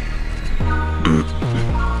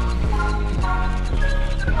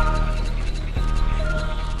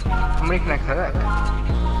 How many can I collect?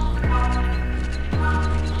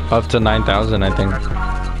 Up to 9,000, I think.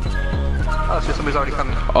 Oh, so somebody's already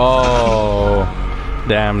coming. Oh,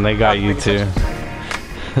 damn, they got you too.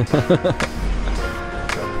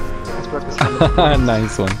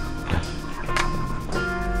 Nice one.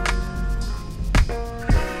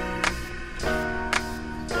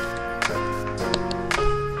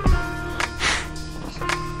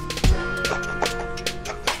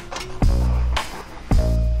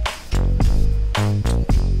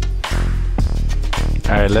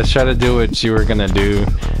 Alright, let's try to do what you were gonna do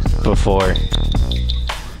before.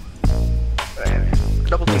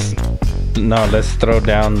 Double team. No, let's throw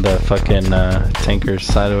down the fucking tankers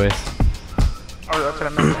sideways. Or that's what I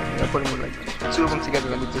meant. They're putting like 2 of them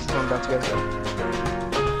together and we just throw them down together.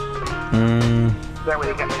 That way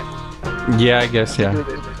they can. Yeah, I guess, yeah.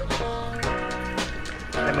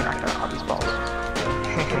 Let me knock out all these balls.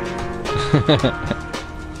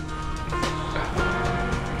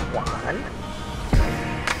 One.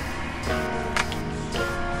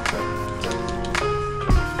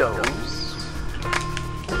 Those.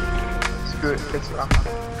 Screw it, fix it off.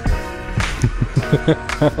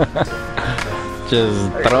 Just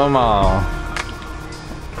throw them all.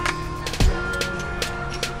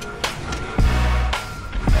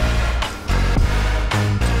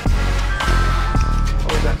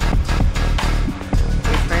 What was that?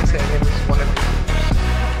 The train said it was one of the.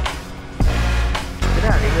 Did I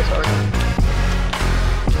leave this already?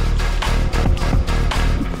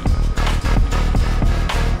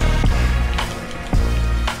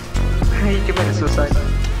 He committed suicide.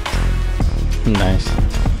 Nice.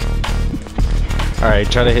 Alright,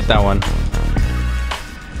 try to hit that one.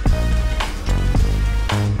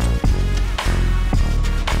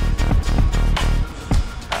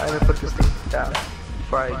 Let me put this thing down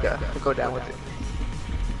before I go down with it.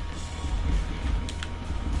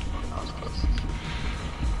 That was close.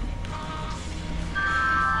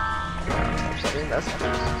 Sorry, that's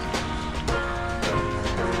close.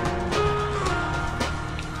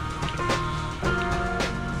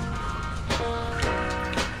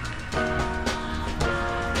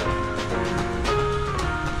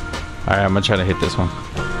 Alright, I'm gonna try to hit this one.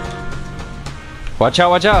 Watch out,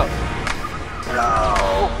 watch out!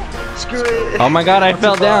 No! Screw it! Oh my god, I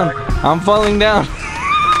fell down! I'm falling down!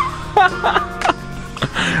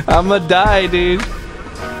 I'ma die, dude!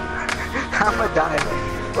 I'ma die.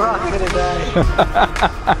 We're all gonna die.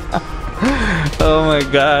 Oh my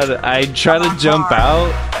god, I try to jump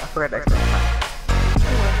out. I forgot next time.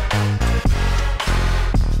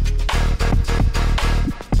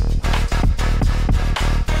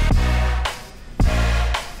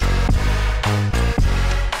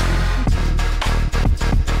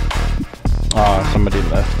 Oh, somebody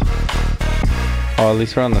left. Oh, at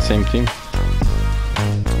least we're on the same team.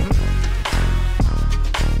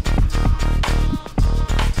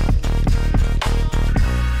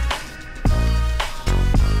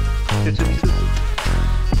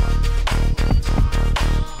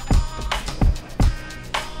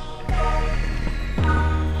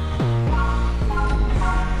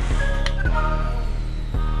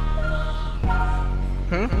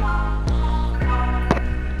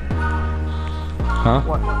 Huh?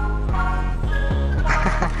 What?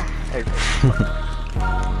 Hey.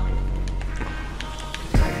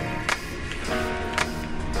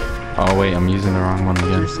 Oh wait, I'm using the wrong one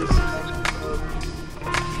again.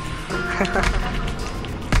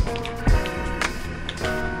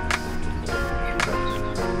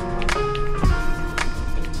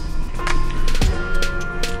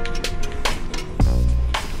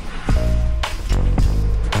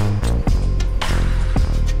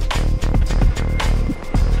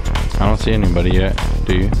 I don't see anybody yet,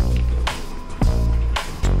 do you?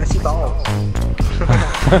 I see balls.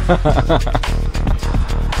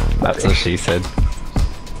 That's what she said.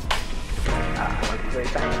 Very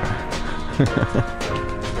tiny.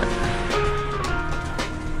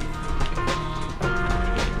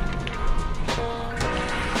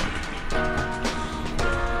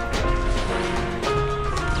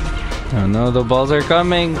 Oh no, the balls are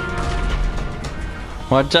coming.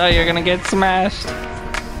 Watch out, you're gonna get smashed.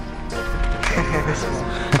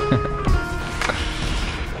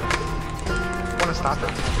 Wanna stop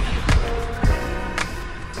it?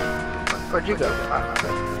 Where'd you go?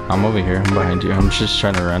 I'm over here, I'm behind you. I'm just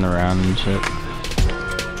trying to run around and shit.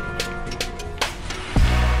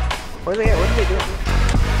 Where are they at? What are they doing?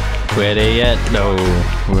 Where they at though?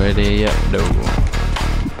 Where they at though?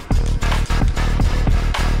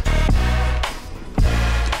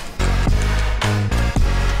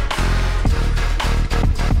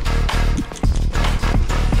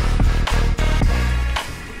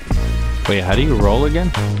 Wait, how do you roll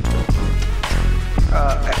again?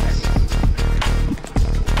 X.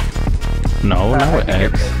 No, no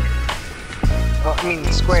X. Oh, I mean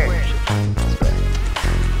square.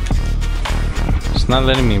 It's not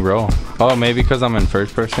letting me roll. Oh, maybe because I'm in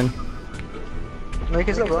first person? Make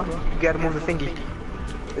it so, bro. You gotta move the thingy.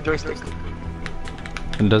 The joystick.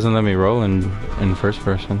 It doesn't let me roll in first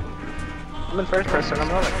person. I'm in first person, I'm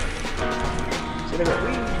rolling. See, they go,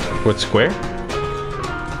 wee. What, square?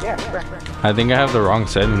 Yeah, square. I think I have the wrong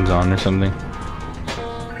settings on or something.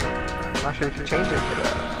 I'm not sure if you change it,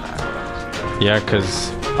 but Yeah,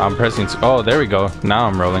 because I'm pressing... Oh, there we go. Now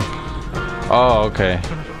I'm rolling. Oh, okay.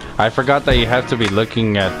 I forgot that you have to be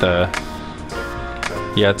looking at the...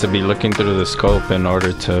 You have to be looking through the scope in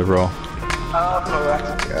order to roll. oh,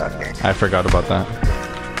 that's okay. I forgot about that.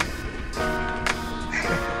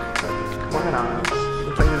 Come on,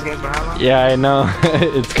 been playing this game for how long? Yeah, I know.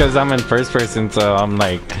 It's because I'm in first person, so I'm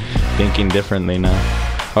like thinking differently now.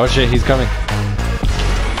 Oh shit, he's coming.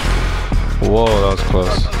 Whoa, that was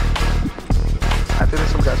close. I think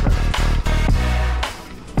there's some guys, man.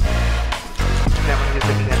 Yeah, I'm gonna just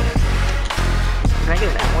take it in. Can I get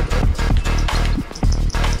an ammo?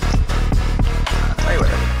 Hey,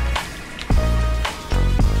 whatever.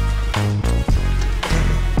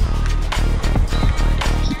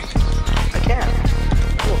 I can't.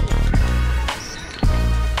 Cool.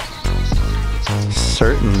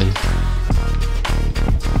 Certainly.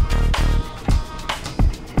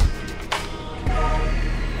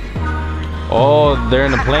 Oh, they're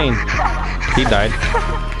in the plane. He died.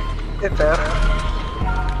 Hit that.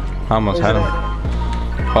 I almost had him.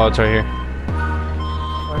 Oh, it's right here.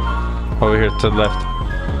 Over here to the left.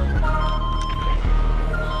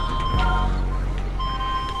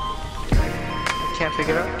 Can't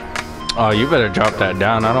figure it out. Oh, you better drop that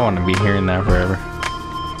down. I don't want to be hearing that forever.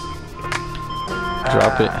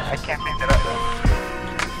 Drop it. I can't pick it up.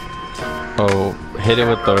 Oh, hit it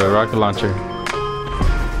with the rocket launcher.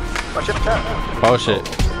 Watch it up. Oh shit.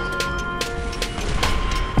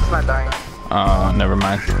 It's not dying. Oh, never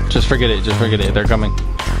mind. Just forget it. Just forget it. They're coming.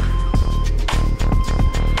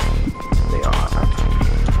 They are.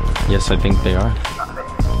 Yes, I think they are.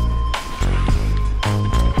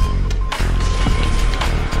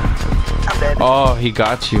 I'm dead. Oh, he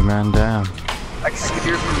got you, man. Damn. Like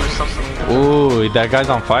spear from or something. Ooh, that guy's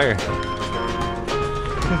on fire.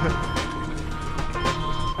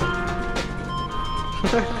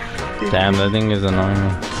 Damn, that thing is annoying me.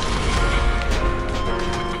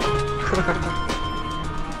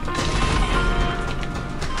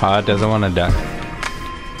 Ah, it doesn't want to die.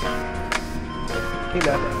 He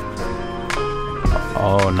left.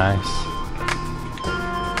 Oh, nice.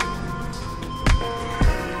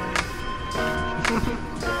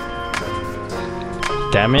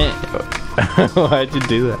 Damn it. Why'd you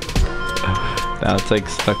do that? Now it's like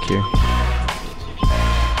stuck here.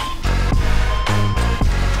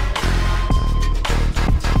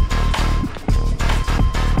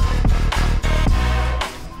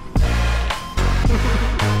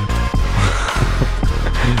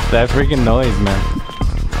 That freaking noise, man.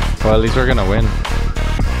 Well, at least we're gonna win.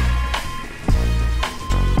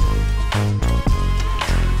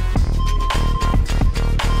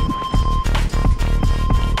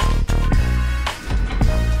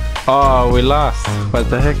 Oh, we lost. What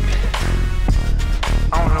the heck?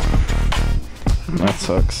 I don't know. That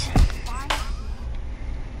sucks.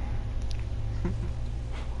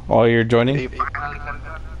 Oh, you're joining?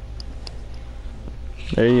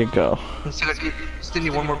 There you go. Still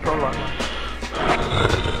need one more prologue.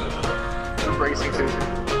 I'm racing too.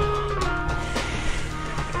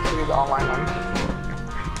 Still need the online one.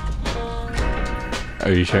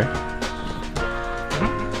 Are you sure?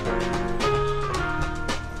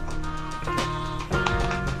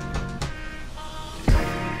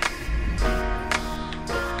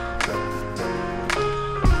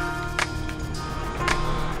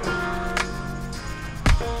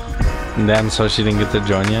 Damn, so she didn't get to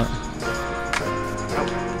join yet?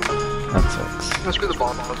 That sucks. No, screw the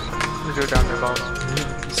balls. Let's go down their balls.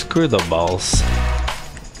 Screw the balls.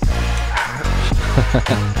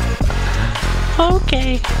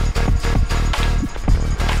 Okay.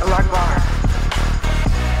 Alakbar.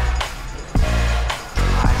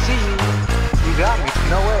 I see you. You got me.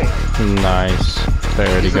 No way. Nice. They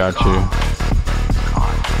already got you.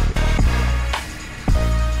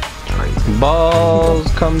 Balls,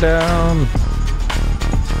 come down.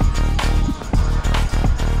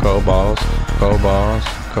 Go balls, go balls,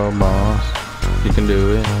 go balls. You can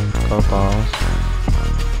do it. Go balls.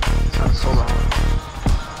 Sounds so loud.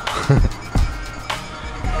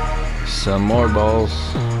 Some more balls.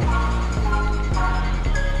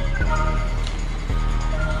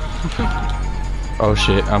 Oh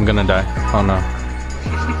shit, I'm gonna die. Oh no.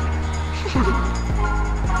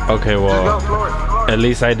 Okay, well, at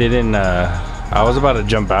least I didn't, I was about to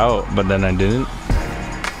jump out, but then I didn't.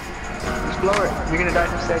 Just blow it. You're gonna die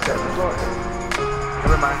from sex. Just blow it.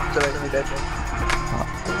 Never mind. So you're dead.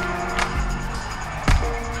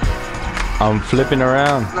 I'm flipping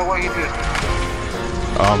around. No, what you do?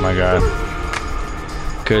 Oh my god.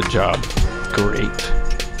 Good job. Great.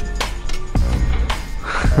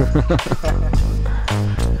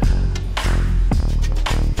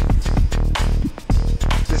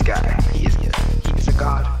 This guy, he is a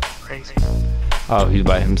god. Crazy. Oh, he's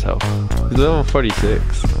by himself. He's level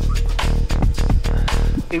 46.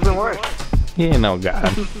 Even worse. He ain't no god.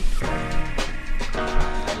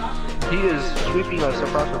 He is sweeping us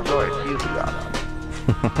across the floor. He is a god.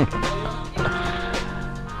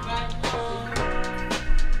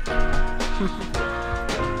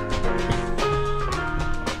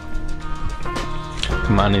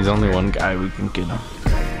 Come on, he's only one guy. We can get him.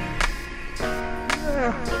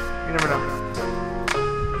 You never know.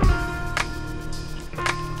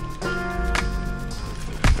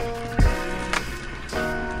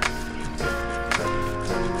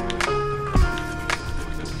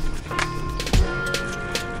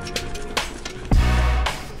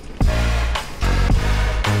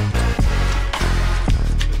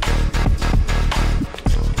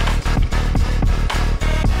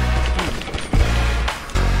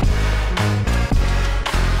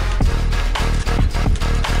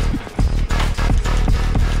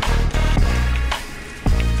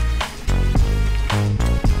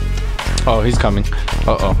 Oh, he's coming.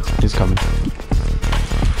 Uh-oh, he's coming.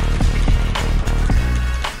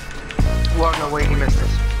 Well, no way he missed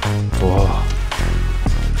this. Whoa.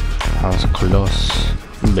 That was close.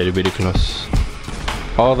 Very, very close.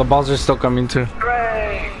 Oh, the balls are still coming too.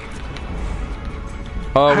 Hooray!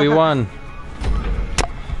 Oh, we won.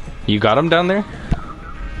 You got him down there?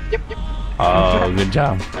 Yep. Oh, good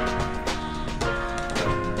job.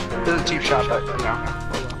 This is a cheap shot, but no.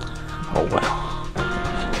 Oh, well.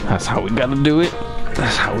 That's how we gotta do it.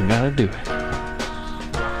 That's how we gotta do it.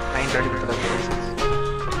 90 dirty with the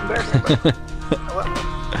embarrassing, but oh well.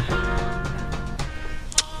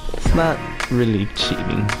 It's not really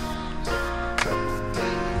cheating.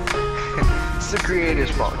 It's the creator's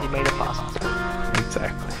fault. He made it possible.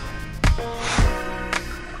 Exactly.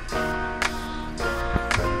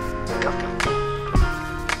 Go, go.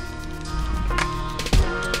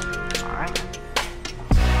 Alright.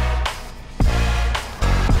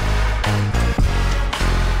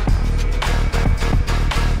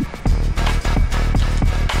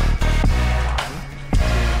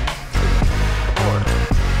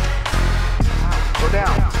 Go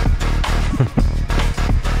down.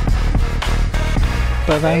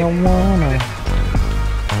 But I don't wanna.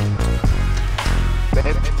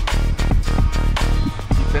 Babe.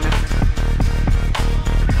 You finished?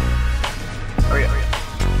 Hurry up.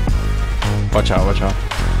 Watch out, watch out.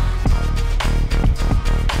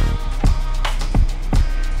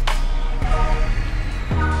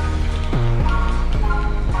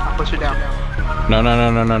 I'll push you down. No, no,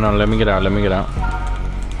 no, no, no, no. Let me get out, let me get out.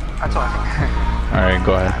 That's all I think. Alright,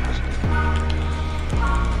 go ahead.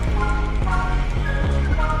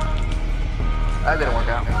 That didn't work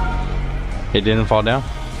out. It didn't fall down?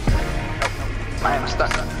 I am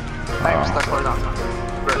stuck. I am stuck horizontal.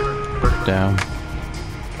 Vertical. Down.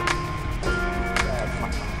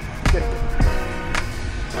 Good.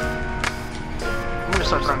 I'm gonna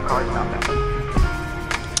start throwing cards down there.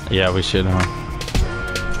 Yeah, we should, huh?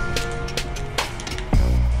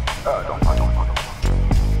 Don't fall.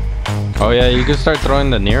 Oh yeah, you can start throwing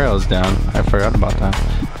the Neros down. I forgot about that.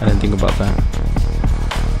 I didn't think about that.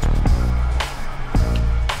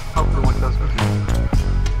 Hopefully one does.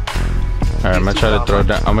 Alright, I'm gonna try to throw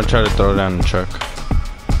down. I'm gonna try to throw down the truck.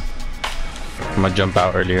 I'm gonna jump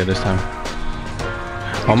out earlier this time.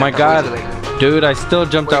 Oh my god, dude! I still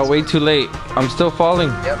jumped out way too late. I'm still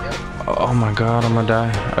falling. Yep. Oh my god, I'm gonna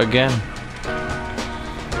die again.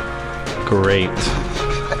 Great.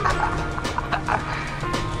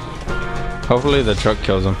 Hopefully the truck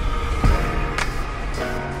kills him.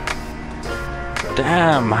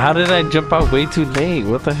 Damn! How did I jump out way too late?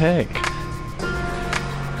 What the heck?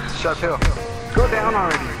 Sharp hill. Go down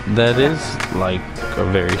already. That is like a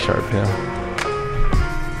very sharp hill.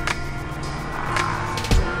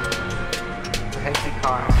 Hasty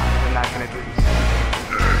car. I'm not gonna do this.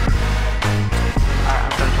 Alright,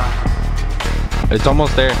 I'm done trying. It's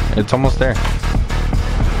almost there. It's almost there.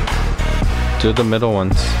 Do the middle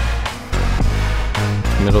ones.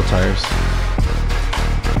 Middle tires.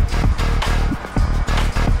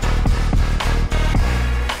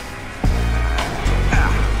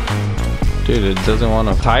 Dude, it doesn't want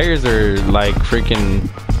to. Tires are like freaking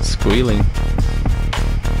squealing.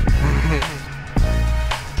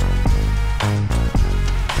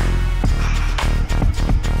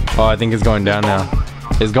 Oh, I think it's going down now.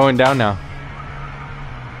 It's going down now.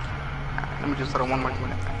 Let me just throw one more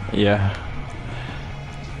minute. Yeah.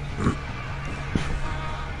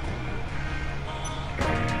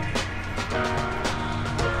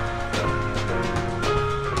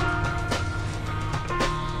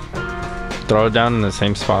 Throw it down in the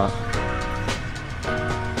same spot.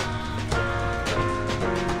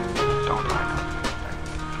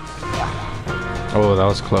 Oh, that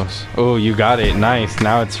was close. Oh, you got it. Nice.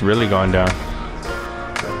 Now it's really going down.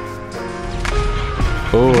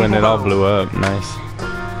 Oh, and it all blew up. Nice.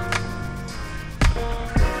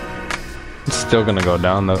 It's still gonna go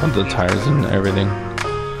down though. The tires and everything.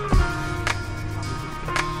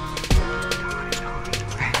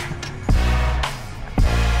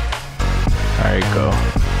 Alright, go.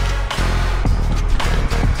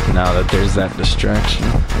 Now that there's that distraction.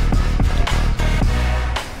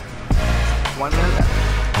 1 minute left.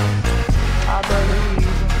 I believe.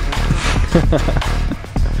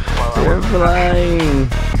 You're flying.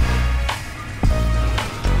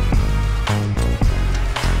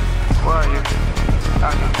 Where are you?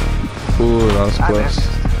 Ooh, that was close.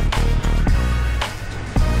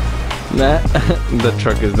 Nah, the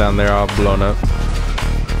truck is down there all blown up.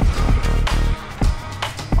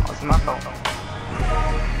 Oh, it's my fault.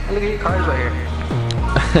 Hey, look at your cars right here.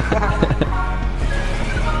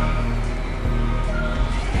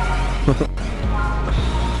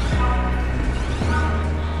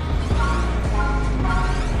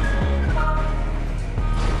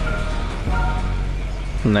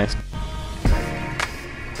 Nice.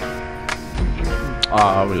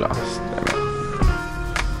 Ah, we lost.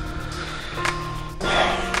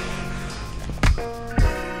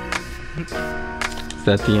 Damn it. Is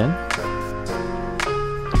that the end?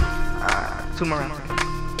 2 more rounds.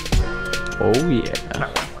 Oh yeah.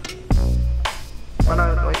 Oh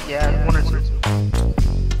no, wait, yeah, 1 or 2.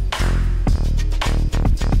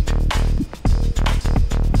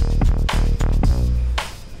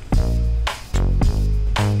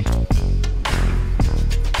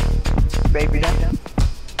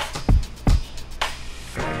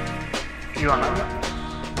 You want that?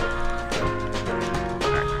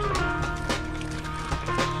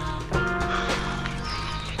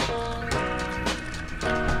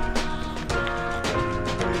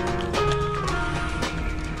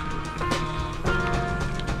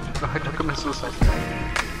 Don't commit suicide.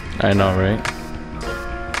 I know, right?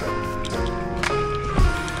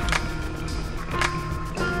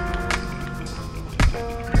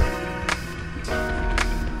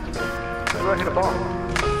 Go hit a ball.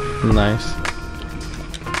 Nice.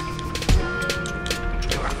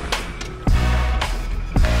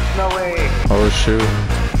 No way. Oh shoot.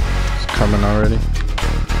 It's coming already.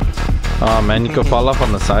 Oh man, you could fall off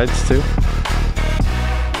on the sides too?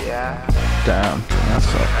 Yeah. Damn, that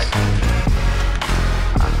sucks.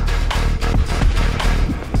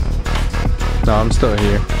 No, I'm still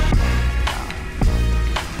here.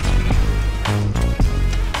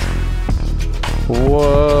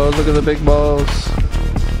 Whoa, look at the big balls.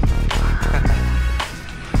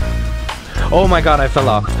 Oh my god, I fell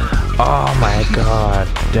off. Oh my god,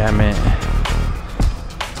 damn it.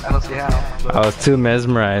 I don't see how. I was too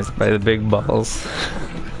mesmerized by the big balls.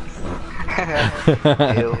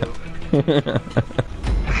 Ew.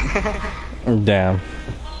 Damn.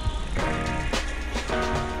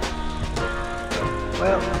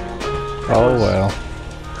 Well. Oh well.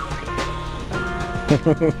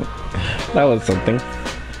 That was something.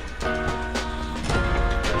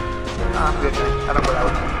 I'm good, man. I don't go that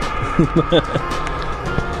way.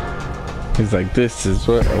 He's like, this is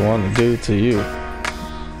what I want to do to you.